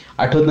डायग्राम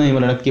आठवत नाही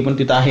मला नक्की, पण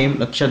तिथं आहे,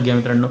 लक्षात घ्या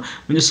मित्रांनो.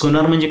 म्हणजे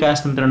सोनार म्हणजे काय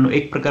असतं मित्रांनो?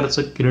 एक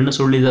प्रकारचं किरण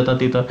सोडली जातात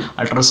तिथं,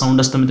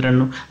 अल्ट्रासाऊंड असतं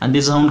मित्रांनो. आणि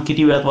ते साऊंड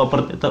किती वेळात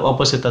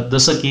वापस येतात.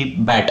 जसं की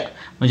बॅट,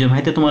 म्हणजे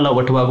माहिती आहे तुम्हाला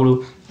वटवाघळू,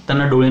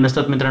 त्यांना डोळे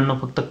नसतात मित्रांनो,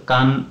 फक्त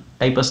कान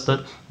टाईप असतात.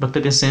 फक्त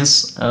ते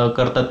सेन्स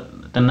करतात,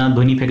 त्यांना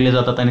ध्वनी फेकले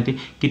जातात आणि ते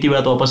किती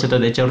वेळात वापस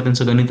येतात याच्यावर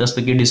त्यांचं गणित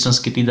असतं की डिस्टन्स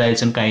किती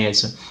जायचं आणि काय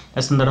यायचं.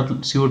 या संदर्भात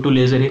CO2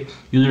 लेझर हे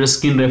युजड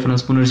स्किन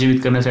रेफरन्स पुनर्जीवित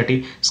करण्यासाठी,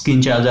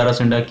 स्किनचे आजार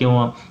असेल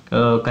किंवा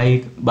काही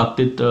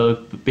बाबतीत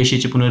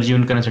पेशीचे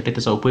पुनर्जीवन करण्यासाठी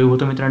त्याचा उपयोग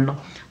होतो मित्रांनो.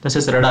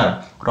 तसेच रडार,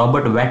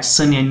 रॉबर्ट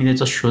वॅटसन यांनी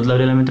त्याचा शोध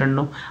लावलेला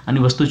मित्रांनो. आणि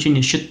वस्तूची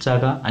निश्चित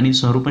जागा आणि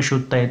स्वरूप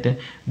शोधता येते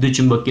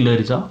विद्युतचुंबकीय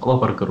लहरीचा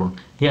वापर करून.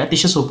 हे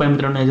अतिशय सोपं आहे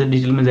मित्रांनो, याच्या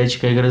डिटेलमध्ये जायची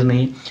काही गरज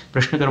नाही.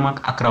 प्रश्न क्रमांक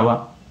 11.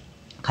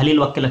 खालील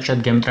वाक्य लक्षात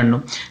घ्या मित्रांनो.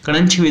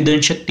 कणांची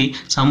वेदनशक्ती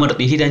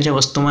सामर्थ्य ही त्यांच्या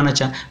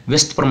वस्तुमानाच्या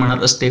व्यस्त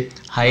प्रमाणात असते.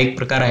 हा एक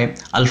प्रकार आहे.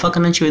 अल्फा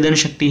कणांची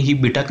वेदनशक्ती ही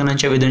बीटा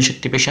कणांच्या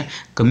वेदनशक्तीपेक्षा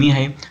कमी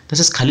आहे.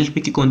 तसेच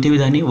खालीलपैकी कोणती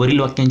विधाने वरील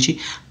वाक्यांची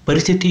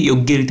परिस्थिती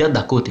योग्यरित्या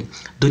दाखवते?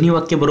 दोन्ही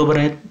वाक्य बरोबर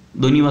आहेत,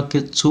 दोन्ही वाक्य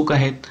चूक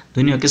आहेत,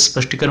 दोन्ही वाक्य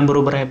स्पष्टीकरण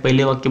बरोबर आहे,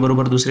 पहिले वाक्य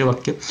बरोबर, दुसरे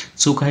वाक्य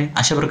चूक आहे.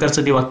 अशा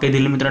प्रकारचं ते वाक्य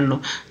दिलं मित्रांनो.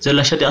 जर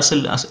लक्षात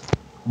असेल असं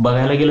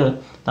बघायला गेलं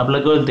तर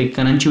आपल्याला कळतं की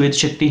कणांची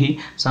वेदशक्ती ही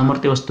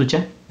सामर्थ्य वस्तूच्या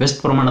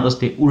व्यस्त प्रमाणात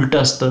असते, उलटं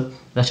असतं.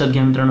 लक्षात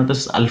घ्या मित्रांनो.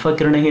 तसंच अल्फा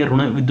किरणे हे ऋण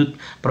विद्युत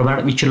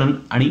प्रभार विचलन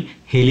आणि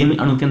हेलियम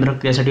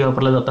अणुकेंद्रक यासाठी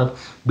वापरले जातात.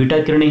 बीटा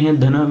किरणे हे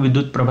धन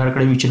विद्युत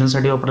प्रभाराकडे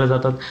विचलनासाठी वापरले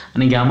जातात.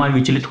 आणि गॅमा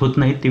विचलित होत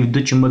नाहीत, ते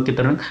विद्युत चुंबकीय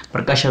तरंग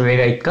प्रकाशा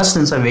वेगा इतकाच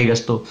त्यांचा वेग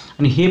असतो.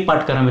 आणि हे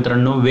पाठ करा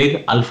मित्रांनो. वेग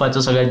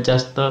अल्फाचा सगळ्यात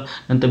जास्त,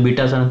 नंतर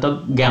बीटाचा, नंतर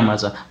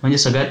गॅमाचा. म्हणजे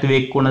सगळ्यात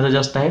वेग कोणाचा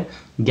जास्त आहे?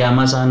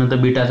 गॅमाचा, नंतर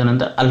बीटाचा,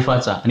 नंतर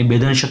अल्फाचा. आणि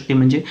भेदनशक्ती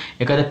म्हणजे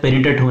एखाद्या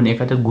पेनिट्रेट होणे,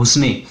 एखाद्यात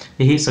घुसणे,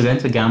 हे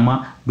सगळ्यांचं गॅमा,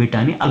 बीटा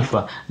आणि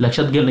अल्फा.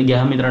 लक्षात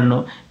घ्या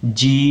मित्रांनो.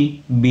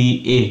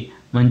 GBA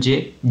म्हणजे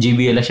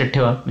GBA लक्षात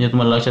ठेवा, म्हणजे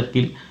तुम्हाला लक्षात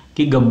येईल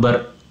की गब्बर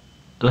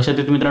लक्षात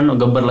येते मित्रांनो.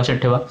 गब्बर लक्षात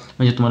ठेवा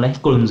म्हणजे तुम्हाला हे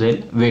कळून जाईल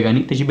वेग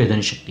आणि त्याची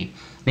भेदनशक्ती.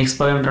 नेक्स्ट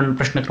पाहूया मित्रांनो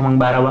प्रश्न क्रमांक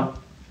 12.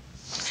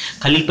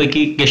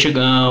 खालीलपैकी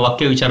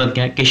वाक्य विचारात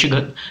घ्या.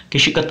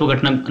 केशिकत्व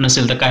घटना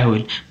नसेल तर काय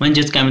होईल?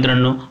 म्हणजेच काय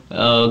मित्रांनो,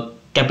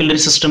 कॅपिलरी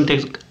सिस्टम ते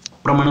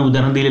प्रमाणे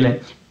उदाहरण दिलेलं आहे.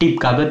 टीप,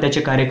 कागद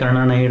त्याचे कार्य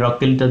करणार नाही,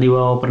 रॉकेलचा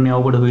दिवा वापरणे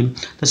अवघड होईल,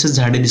 तसेच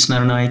झाडे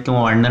दिसणार नाही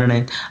किंवा वाढणार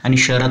नाहीत, आणि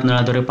शहरात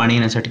नळाद्वारे पाणी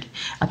येण्यासाठी.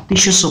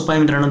 अतिशय सोपं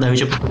आहे मित्रांनो.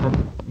 10वीच्या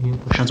पुस्तकात हे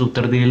प्रश्नाचं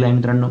उत्तर दिलेलं आहे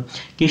मित्रांनो.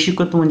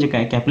 केशिकत्व म्हणजे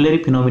काय? Capillary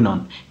phenomenon.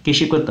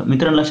 केशिकत्व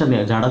मित्रांनो लक्षात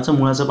घ्या, झाडाचं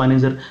मुळाचं पाणी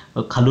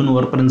जर खालून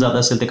वरपर्यंत जात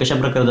असेल ते कशा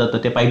प्रकारे जातं?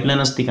 ते पाईपलाईन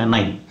असते का?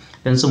 नाही,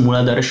 त्यांचं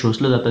मुळाद्वारे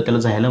शोषलं जातं. त्याला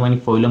झायलम आणि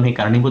फोइलम हे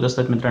कारणीभूत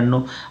असतात मित्रांनो.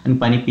 आणि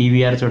पाणी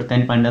PVR चढते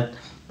आणि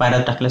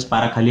पाण्यात टाकल्यास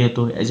पारा खाली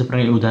येतो. याच्या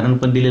प्रकारे उदाहरण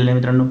पण दिलेलं आहे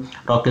मित्रांनो.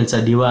 रॉकेलचा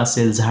दिवा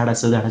असेल, झाड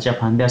असेल, झाडाच्या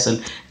फांद्या असेल,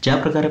 ज्या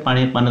प्रकारे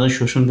पाण्याचं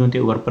शोषून घेऊन ते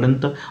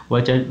वरपर्यंत,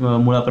 वरच्या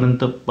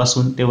मुळापर्यंत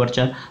पासून ते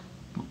वरच्या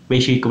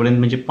पेशीपर्यंत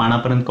म्हणजे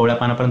पानापर्यंत, कवळ्या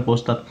पानापर्यंत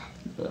पोहोचतात,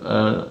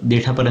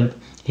 देठापर्यंत.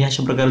 हे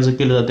अशा प्रकारे जर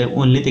केलं जातं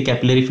ओन्ली ते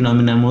कॅपिलरी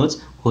फिनॉमिनामुळेच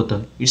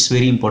होतं. इट्स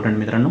व्हेरी इम्पॉर्टंट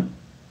मित्रांनो.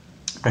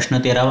 प्रश्न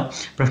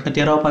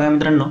 13 बघा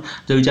मित्रांनो.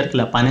 जर विचार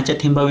केला, पाण्याच्या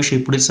थेंबाविषयी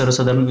पुढील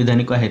सर्वसाधारण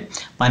विधानिक आहेत.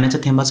 पाण्याच्या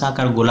थेंबाचा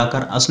आकार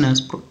गोलाकार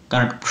असण्यास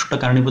पृष्ठ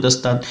कारणीभूत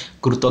असतात.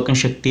 गुरुत्वाकर्षण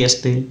शक्ती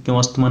असते किंवा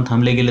वस्तुमान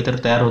थांबले गेले तर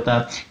तयार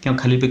होतात, किंवा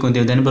खालीलपैकी कोणते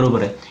विधान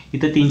बरोबर आहे?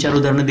 इथे 3-4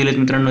 उदाहरणं दिलेत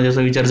मित्रांनो.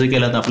 ज्याचा विचार जर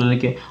केला तर आपल्याला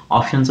की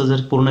ऑप्शनचा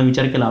जर पूर्ण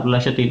विचार केला आपल्याला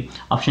लक्षात येईल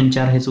ऑप्शन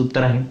 4 हेच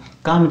उत्तर आहे.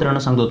 का मित्रांनो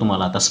सांगतो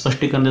तुम्हाला. आता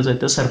स्पष्टीकरण द्यायचं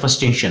आहे तर सरफेस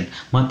टेन्शन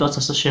महत्त्वाचं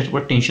असं.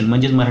 सरफेस टेन्शन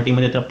म्हणजेच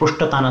मराठीमध्ये त्याला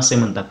पृष्ठताण असे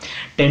म्हणतात.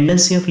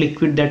 Tendency of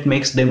liquid that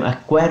makes them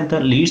acquire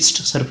the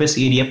least surface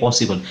area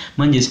possible.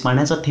 म्हणजेच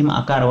पाण्याचा थेंब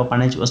आकार व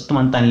पाण्याचे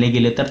वस्तुमान ताणले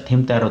गेले तर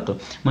थेंब तयार होतो.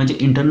 म्हणजे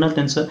इंटरनल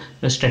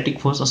त्यांचं स्टॅटिक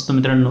फोर्स असतं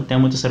मित्रांनो,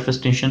 त्यामुळे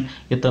सरफेस टेन्शन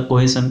येतं.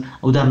 कोहेसन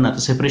उदाहरणार्थ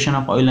separation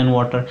of oil and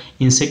water,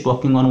 insect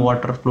walking on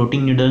water,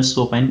 floating needles,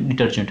 soap and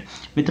detergent.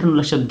 मित्रांनो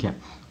लक्षात घ्या,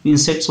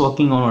 इन्सेक्ट्स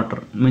वॉकिंग ऑन वॉटर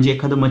म्हणजे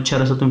एखादं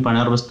मच्छर असं तुम्ही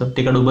पाण्यावर बसतं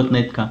ते का डुबत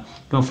नाहीत का?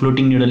 किंवा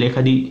फ्लोटिंग निडल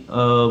एखादी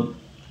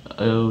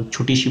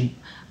छोटीशी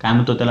काय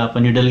म्हणतो त्याला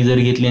आपण निडल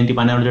जरी घेतली आणि ती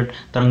पाण्यावर जर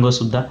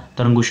तरंगसुद्धा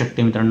तरंगू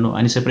शकते मित्रांनो.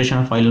 आणि separation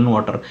of oil and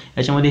water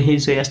याच्यामध्ये हे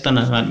जे असतं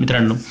ना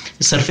मित्रांनो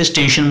सरफेस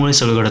टेन्शनमुळे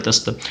सगळं घडत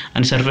असतं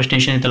आणि सरफेस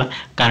टेन्शन हे त्याला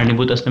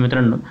कारणीभूत असतं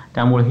मित्रांनो,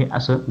 त्यामुळे हे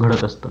असं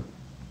घडत असतं.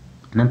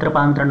 नंतर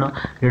पहा मित्रांनो,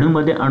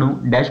 रेणूमध्ये अणू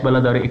डॅश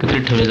बलाद्वारे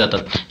एकत्रित ठेवले जातात.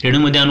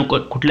 रेणूमध्ये अणू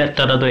कुठल्या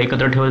तराद्वारे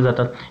एकत्र ठेवले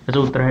जातात याचं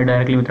उत्तर आहे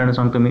डायरेक्टली मित्रांनो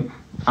सांगतो मी,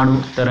 अणू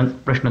तरंग.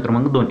 प्रश्न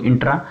क्रमांक 2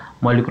 इंट्रा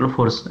मॉलिक्युलर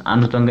फोर्स,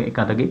 अणुतंग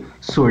एकाजागी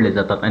सोडले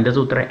जातात. आणि त्याचं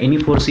उत्तर आहे any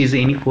force is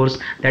any force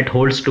that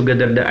holds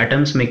together the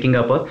atoms making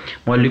up a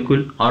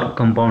molecule or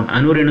compound.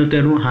 अणू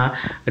रेणू हा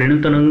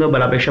रेणुतरंग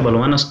बलापेक्षा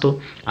बलवान असतो.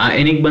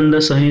 आयनिक बंध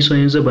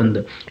सहसंयोज बंध,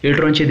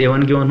 इलेक्ट्रॉनची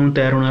देवाणघेवाण होऊन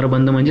तयार होणारा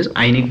बंध म्हणजेच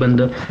आयनिक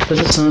बंध.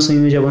 तसंच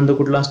सहसंयोज बंध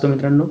कुठला असतो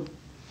मित्रांनो,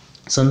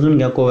 समजून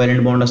घ्या,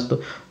 कोव्हॅलेंट बॉन्ड असतो.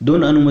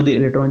 दोन अणूमध्ये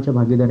इलेक्ट्रॉनच्या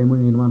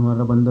भागीदारीमुळे निर्माण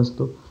होणारा बंध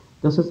असतो.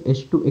 तसंच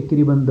H2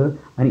 एकेरी बंध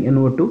आणि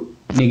NO2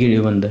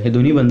 निगेटिव्ह बंध, हे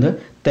दोन्ही बंध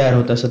तयार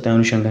होत असतात त्या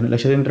अनुषंगाने.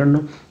 लक्षात मित्रांनो.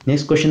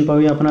 नेक्स्ट क्वेश्चन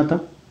पाहूया आपण आता.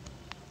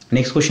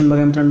 नेक्स्ट क्वेश्चन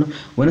बघा मित्रांनो,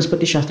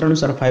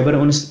 वनस्पतीशास्त्रानुसार फायबर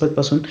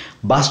वनस्पतीपासून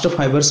बास्ट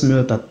फायबर्स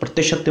मिळतात.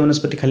 प्रत्यक्षात ते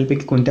वनस्पती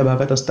खालीलपैकी कोणत्या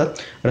भागात असतात?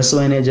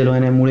 रसवाहिन्या,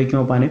 जलवाहिन्या, मुळे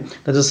किंवा पाने.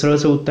 त्याचं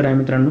सरळचं उत्तर आहे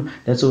मित्रांनो,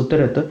 त्याचं उत्तर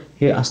येतं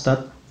हे असतात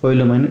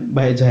फोइलम आणि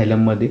बाहेर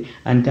झायलममध्ये.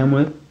 आणि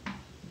त्यामुळे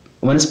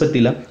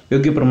वनस्पतीला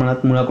योग्य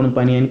प्रमाणात मुळाकडून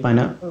पाणी आणि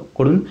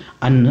पाण्याकडून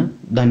अन्न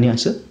धान्य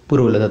असं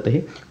पुरवलं जातं.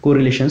 हे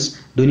कोरिलेशन्स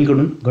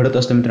दोन्हीकडून घडत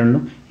असतं मित्रांनो.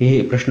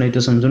 हे प्रश्न इथं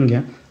समजून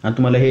घ्या आणि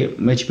तुम्हाला हे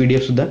याची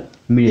PDF सुद्धा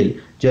मिळेल.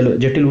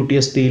 जटिल उटी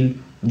असतील,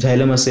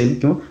 झायलम असेल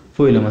किंवा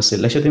फोइलम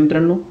असेल. लक्षात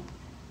मित्रांनो.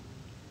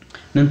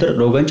 नंतर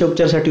रोगांच्या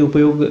उपचारासाठी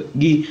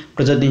उपयोगी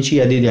प्रजातींची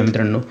यादी द्या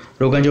मित्रांनो.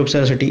 रोगांच्या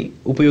उपचारासाठी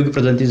उपयोगी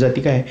प्रजाती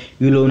जाती काय?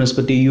 विलो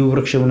वनस्पती, यू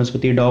वृक्ष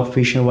वनस्पती, डॉग,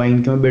 फिश,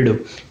 वाईन किंवा बेडो.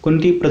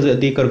 कोणती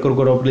प्रजाती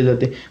कर्करोगावर वापरली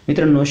जाते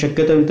मित्रांनो?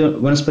 शक्यतो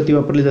वनस्पती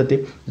वापरली जाते.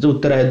 त्याचं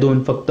उत्तर आहे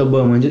 2, फक्त ब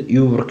म्हणजे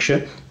यू वृक्ष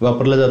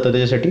वापरलं जातं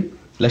त्याच्यासाठी.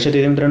 लक्षात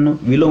येते मित्रांनो.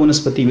 विलो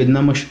वनस्पती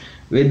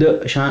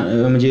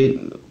म्हणजे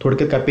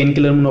थोडक्यात काय पेन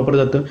किलर म्हणून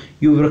वापरलं जातं.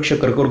 यू वृक्ष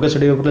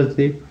कर्करोगासाठी वापरलं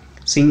जाते.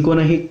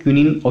 सिंकोना ही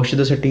क्विनिन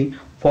औषधासाठी,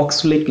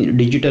 फॉक्सफ्लेक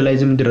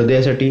डिजिटलायझर म्हणजे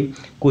हृदयासाठी,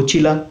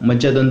 कोचिला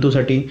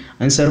मज्जातंतूसाठी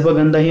आणि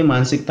सर्पगंधा ही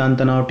मानसिक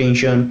ताणतणाव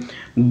टेन्शन.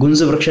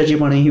 गुंज वृक्षाची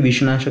पाने ही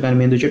विषनाशक आणि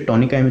मेंदूचे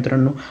टॉनिक आहे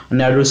मित्रांनो.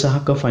 आणि आडुळसा हा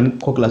कफ आणि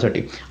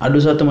खोकलासाठी.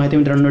 आडुळसा तर माहिती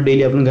आहे मित्रांनो,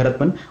 डेली आपण घरात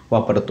पण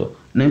वापरतो.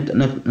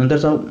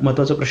 नंतरचा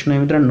महत्त्वाचा प्रश्न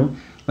आहे मित्रांनो,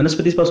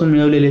 वनस्पतीपासून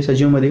मिळवलेले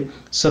सजीवामध्ये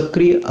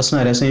सक्रिय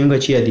असणाऱ्या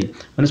संयुगाची यादी.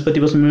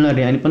 वनस्पतीपासून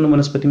मिळणारे आणि पण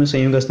वनस्पतीमध्ये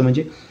संयुग असतं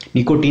म्हणजे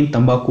निकोटीन,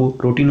 तंबाखू,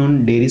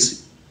 रोटिनोन, डेरिस,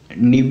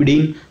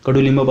 निबिडीन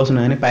कडुलिंबापासून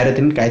आणि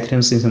पॅराथिन,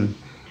 कायथ्रेन्सिसम.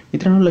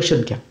 मित्रांनो लक्षात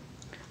घ्या,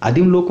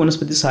 आदिम लोक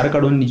वनस्पती सार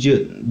काढून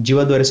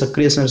जीवाद्वारे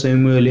सक्रिय असणारे संयुग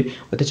मिळवले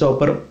व त्याचा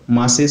वापर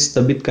मासे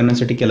स्तंभित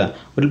करण्यासाठी केला.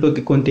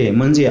 वरीलपैकी कोणते आहे?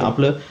 म्हणजे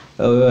आपलं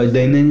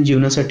दैनंदिन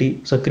जीवनासाठी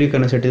सक्रिय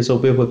करण्यासाठी त्याचा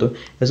उपयोग होतो.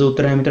 याचं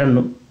उत्तर आहे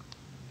मित्रांनो,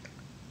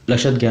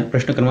 लक्षात घ्या,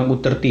 प्रश्न क्रमांक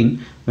उत्तर 3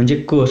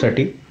 म्हणजे क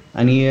साठी.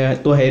 आणि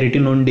तो आहे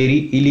रेटिनोन डेरी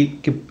इली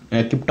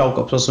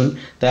किप्टॉकपासून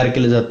तयार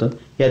केलं जातं.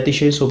 हे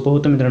अतिशय सोपं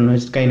होतं मित्रांनो,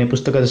 काही नाही,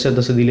 पुस्तकात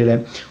जसं दिलेलं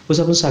आहे. ऊस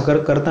आपण साखर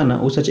करताना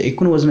ऊसाच्या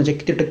एकूण वजनाचे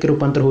किती टक्के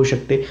रूपांतर होऊ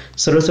शकते?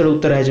 सरळ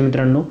उत्तर आहे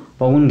मित्रांनो,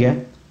 पाहून घ्या,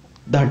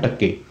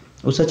 10%.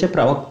 ऊसाच्या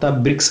प्रावक्ता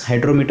ब्रिक्स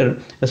हायड्रोमीटर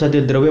असा ते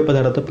द्रव्य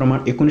पदार्थ प्रमाण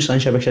 19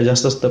 अंशापेक्षा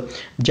जास्त असतं.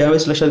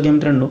 ज्यावेळेस लक्षात घ्या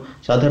मित्रांनो,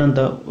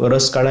 साधारणतः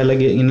रस काढायला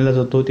गेला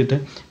जातो तिथं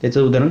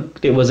त्याचं उदाहरण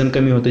ते वजन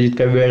कमी होतं,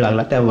 जितका वेळ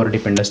लागला त्यावर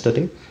डिपेंड असतं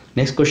ते.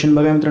 नेक्स्ट क्वेश्चन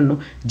बघा मित्रांनो,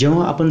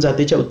 जेव्हा आपण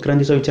जातीच्या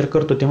उत्क्रांतीचा विचार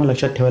करतो तेव्हा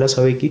लक्षात ठेवायलाच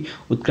हवे की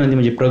उत्क्रांती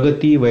म्हणजे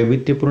प्रगती,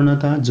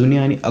 वैविध्यपूर्णता, जुनी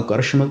आणि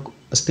आकर्षक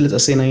असतीलच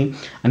असे नाही.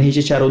 आणि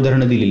ह्याचे 4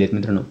 उदाहरणं दिलेली आहेत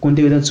मित्रांनो.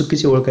 कोणते विधान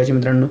चुकीचे ओळखायचे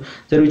मित्रांनो?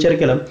 जर विचार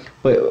केला,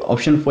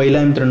 ऑप्शन पहिला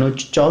आहे मित्रांनो,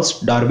 चार्ल्स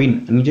डार्विन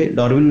म्हणजे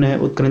डार्विनने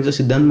उत्क्रांतीचा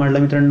सिद्धांत मांडला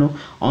मित्रांनो.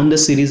 ऑन द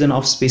सिरीजन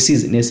ऑफ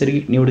स्पेसीज,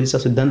 नैसर्गिक निवडीचा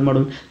सिद्धांत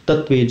मांडून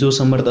तत्वे जो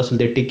समर्थ असेल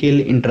ते टिकेल,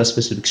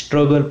 इंट्रास्पेसिफिक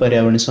स्ट्रगल,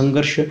 पर्यावरण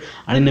संघर्ष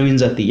आणि नवीन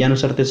जाती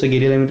यानुसार त्याचं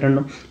गेलेलं आहे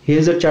मित्रांनो. हे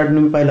जर चार्ट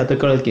तुम्ही पाहिला तर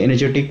कळत की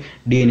energetic,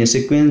 DNA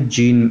sequence,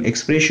 gene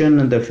expression,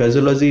 नंतर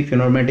फिजिओलॉजी,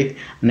 फिनोमॅटिक,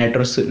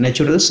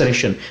 नॅचरल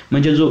सिलेक्शन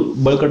म्हणजे जो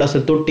बळकट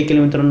असेल तो टिकेल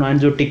मित्रांनो, आणि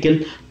जो टिकेल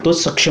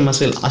तोच सक्षम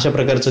असेल, अशा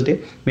प्रकारचं ते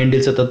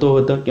मेंडेलचं तत्व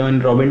होतं. किंवा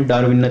रॉबिन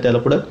डार्विननं त्याला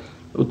पुढं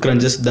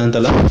उत्क्रांतीच्या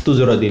सिद्धांताला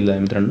दुजोरा दिला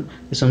आहे मित्रांनो.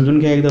 हे समजून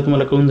घ्या, एकदा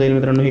तुम्हाला कळून जाईल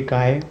मित्रांनो हे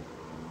काय आहे.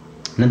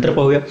 नंतर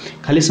पाहूया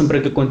खाली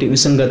संपर्क कोणते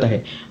विसंगत आहे?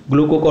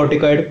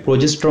 ग्लुकोकॉर्टिकॉइड,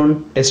 प्रोजेस्टेरॉन,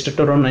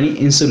 टेस्टोस्टेरॉन आणि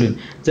इन्सुलिन.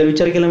 जर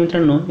विचार केला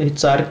मित्रांनो, हे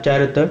चार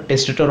येतं.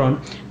 टेस्टोस्टेरॉन,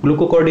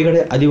 ग्लुकोकॉर्टिकॉइड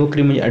हे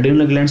अधिवक्री म्हणजे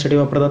ॲड्रिनल ग्लँडसाठी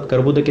वापरतात.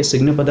 कर्बोदक हे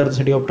सिग्न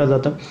पदार्थासाठी वापरलं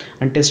जातं.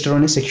 आणि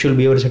टेस्टोस्टेरॉन हे सेक्शुअल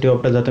बिहेवियरसाठी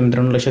वापरलं जातं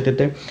मित्रांनो, लक्षात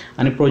येते.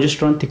 आणि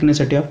progesterone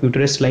थिकनेससाठी of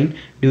uterus line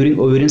during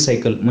ovarian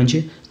cycle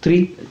म्हणजे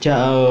स्त्रीच्या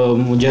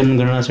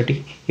जनगणनासाठी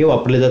हे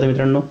वापरले जातं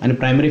मित्रांनो. आणि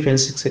प्रायमरी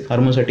फेन्सिक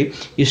हार्मोनसाठी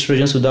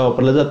इस्ट्रोजन सुद्धा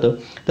वापरलं जातं.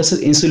 तसंच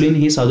इन्सुलिन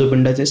ही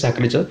स्वादुपिंडाचे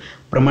साखरेचं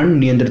प्रमाण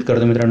नियंत्रित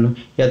करतं मित्रांनो.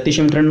 हे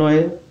अतिशय मित्रांनो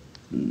आहे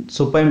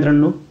सोपं आहे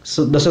मित्रांनो.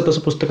 जसं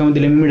तसं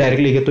पुस्तकामध्ये दिलं मी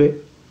डायरेक्टली घेतोय.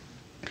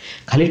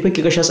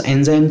 खालीलपैकी कशास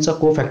एन्झाईमचा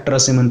को फॅक्टर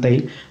असे म्हणता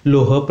येईल?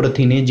 लोह,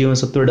 प्रथिने,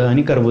 जीवनसत्व ड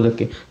आणि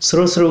कर्बोदके.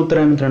 सरळ सरळ उत्तर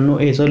आहे मित्रांनो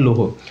याचं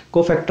लोह.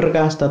 को फॅक्टर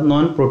काय असतात?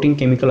 नॉन प्रोटीन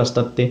केमिकल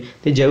असतात.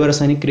 ते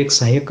जैवरासायनिक क्रियेक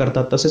सहाय्य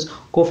करतात. तसेच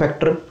को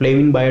फॅक्टर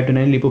फ्लेविन, बायोटिन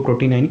आणि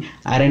लिपोप्रोटीन आणि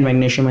आयरन,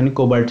 मॅग्नेशियम आणि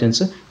कोबाल्ट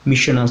यांचं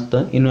मिश्रण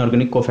असतं.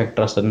 इनऑर्गॅनिक को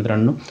फॅक्टर असतात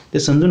मित्रांनो. ते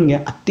समजून घ्या.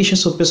 अतिशय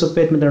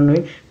सोपे आहेत मित्रांनो,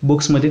 हे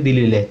बुक्समध्ये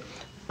दिलेले आहेत.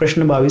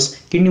 प्रश्न 22.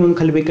 किडनीमधून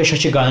खालीलपैकी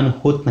कशाची गाळण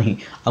होत नाही?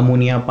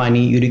 अमोनिया,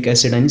 पाणी, युरिक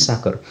ॲसिड आणि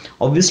साखर.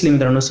 ऑब्व्हियसली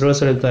मित्रांनो सरळ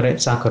सरळ उत्तर आहे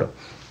साखर.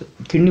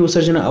 किडनी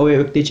विसर्जन अवयव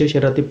व्यक्तीच्या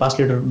शरीरातील 5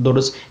 लिटर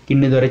दररोज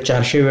किडनीद्वारे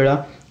 400 वेळा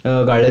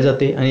गाळले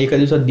जाते आणि एका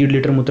दिवसात 1.5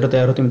 लिटर मूत्र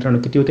तयार होते मित्रांनो.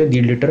 किती होते?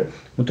 1.5 लिटर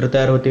मूत्र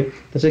तयार होते.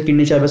 तसेच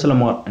किडनीच्या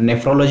अभ्यासाला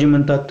नेफ्रॉलॉजी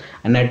म्हणतात.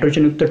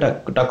 नायट्रोजनयुक्त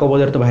टाकाऊ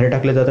पदार्थ बाहेर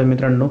टाकले जातात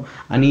मित्रांनो.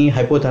 आणि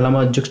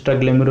हायपोथॅलामस,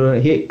 जुक्स्टाग्लॅम्युलर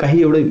हे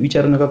काही एवढं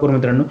विचार नका करू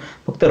मित्रांनो.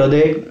 फक्त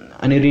हृदय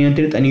आणि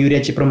नियंत्रित आणि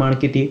युरियाचे प्रमाण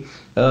किती?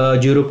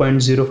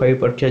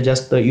 0.05%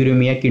 जास्त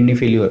युरेमिया, किडनी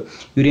फेल्युअर.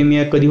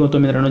 युरेमिया कधी होतो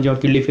मित्रांनो? जेव्हा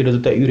किडनी फेल्युअर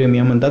होतं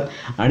युरेमिया म्हणतात.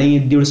 आणि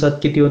दिवसात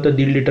किती होतं?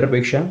 1.5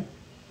 लिटरपेक्षा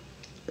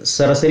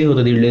सरासरी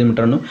होतं 1.5 लिटर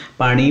मित्रांनो.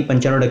 पाणी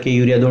 95%,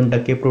 युरिया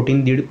 2%,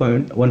 प्रोटीन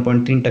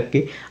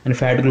 1.3% आणि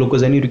फॅट,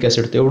 ग्लुकोज आणि युरिक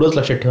ॲसिड. एवढंच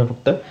लक्षात ठेवा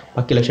फक्त.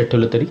 बाकी लक्षात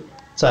ठेवलं तरी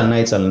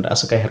चालणार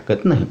असं काही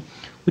हरकत नाही.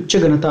 उच्च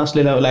घनता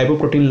असलेल्या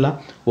लायपोप्रोटीनला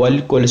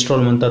वाईट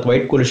कोलेस्ट्रॉल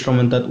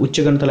म्हणतात. उच्च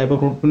घनता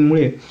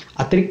लायपोप्रोटीनमुळे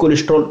अतिरिक्त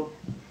कोलेस्ट्रॉल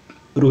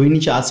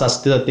रोहिणीच्या आत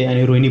साचते जाते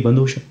आणि रोहिणी बंद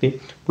होऊ शकते.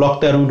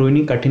 ब्लॉक तयार होऊन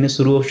रोहिणी काठीने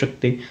सुरू होऊ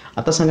शकते.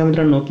 आता सांगा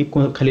मित्रांनो की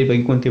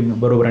खालीलपैकी कोणते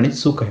बरोबर आणि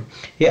चूक आहे?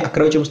 हे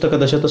 11वीच्या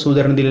पुस्तकात अशा तसं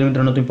उदाहरण दिलेलं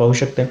मित्रांनो तुम्ही पाहू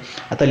शकता.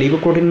 आता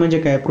लिपोप्रोटीन म्हणजे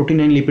काय?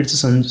 प्रोटीन आणि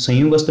लिपिडचं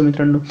संयुग असतं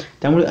मित्रांनो.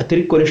 त्यामुळे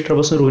अतिरिक्त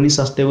कोलेस्ट्रॉलपासून रोहिणी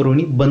साचते व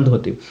रोहिणी बंद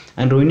होते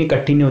आणि रोहिणी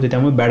काठीने होते.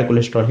 त्यामुळे बॅड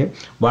कोलेस्ट्रॉल हे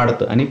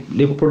वाढतं. आणि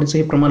लिपोप्रोटीनचं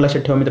हे प्रमाण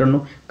लक्षात ठेवा मित्रांनो.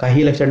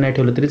 काही लक्षात नाही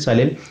ठेवलं तरी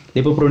चालेल.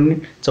 लिपोप्रोटीन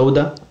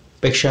 14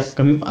 पेक्षा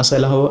कमी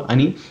असायला हवं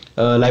आणि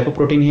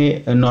लायपोप्रोटीन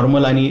हे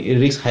नॉर्मल आणि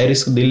हाय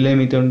रिस्क दिलेलं आहे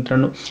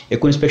मित्रांनो.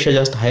 19 पेक्षा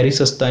जास्त हाय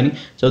रिस्क असतं आणि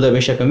 14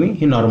 पेक्षा कमी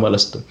हे नॉर्मल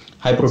असतं.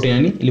 हाय प्रोटीन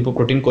आणि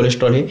लिपोप्रोटीन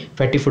कोलेस्ट्रॉल हे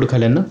फॅटी फूड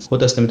खाल्ल्यानं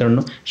होत असतं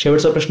मित्रांनो.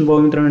 शेवटचा प्रश्न पाहू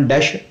मित्रांनो.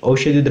 डॅश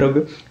औषधी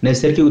द्रव्य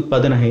नैसर्गिक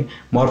उत्पादन आहे?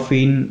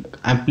 मॉर्फिन,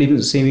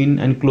 ॲम्प्लिसिन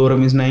आणि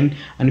क्लोरामिझाईन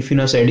आणि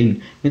फिनॉसायडिन.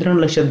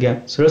 मित्रांनो लक्षात घ्या.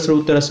 सरळ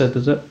उत्तर असतं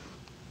त्याचं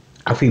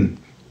अफीम.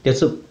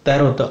 त्याचं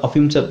तयार होतं.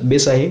 अफीमचा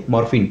बेस आहे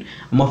मॉर्फिन.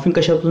 मॉर्फिन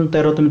कशापासून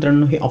तयार होतं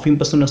मित्रांनो? हे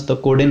अफीमपासून असतं.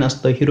 कोडेन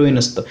असतं, हिरोईन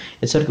असतं.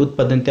 यासारखे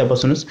उत्पादन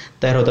त्यापासूनच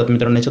तयार होतात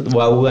मित्रांनो. याच्यात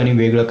वाव आणि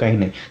वेगळं काही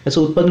नाही.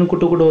 त्याचं उत्पादन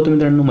कुठं होतं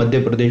मित्रांनो?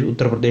 मध्य प्रदेश,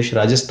 उत्तर प्रदेश,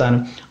 राजस्थान.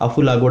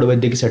 अफू लागवड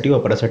वैद्यकीसाठी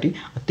वापरासाठी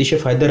अतिशय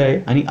फायदेशीर आहे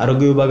आणि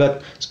आरोग्य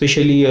विभागात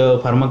स्पेशली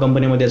फार्मा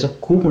कंपनीमध्ये याचा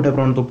खूप मोठ्या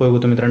प्रमाणात उपयोग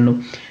होतो मित्रांनो.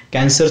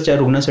 कॅन्सरच्या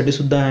रुग्णासाठी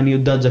सुद्धा आणि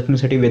युद्धात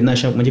जखमीसाठी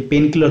वेदनाशामक म्हणजे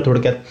पेन किलर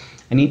थोडक्यात.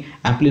 आणि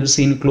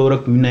ॲम्प्लिसिन,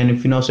 क्लोरोक्विनाइन,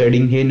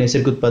 फिनॉसायडिन हे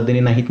नैसर्गिक उत्पादने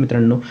नाहीत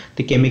मित्रांनो.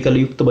 ते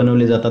केमिकलयुक्त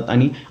बनवले जातात.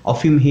 आणि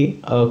अफीम हे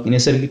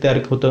नैसर्गिक तयार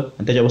होतं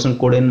आणि त्याच्यापासून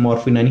कोडेन,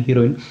 मॉर्फिन आणि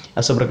हिरोईन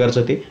अशा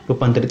प्रकारचं ते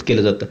रूपांतरित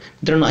केलं जातं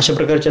मित्रांनो. अशा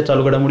प्रकारच्या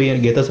चालू घडामोडी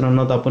घेतच राहणार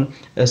आहोत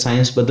आपण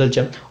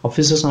सायन्सबद्दलच्या.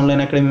 ऑफिसर्स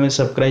ऑनलाईन अकॅडमीमध्ये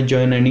सबस्क्राईब,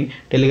 जॉईन आणि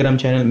टेलिग्राम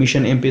चॅनल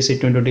मिशन Mpsc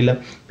 2020ला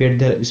भेट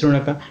द्यायला विसरू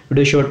नका.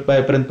 व्हिडिओ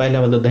शेवटपर्यंत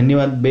पाहिल्याबद्दल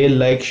धन्यवाद. बेल,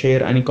 लाईक,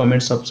 शेअर आणि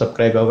कॉमेंट्स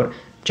सबस्क्राईब आवर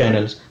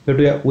चॅनल्स.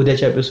 भेटूया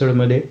उद्याच्या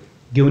एपिसोडमध्ये.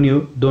 घेऊन येऊ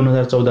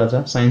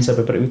 2014चा सायन्सचा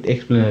पेपर विथ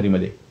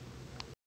एक्सप्लेनरीमध्ये.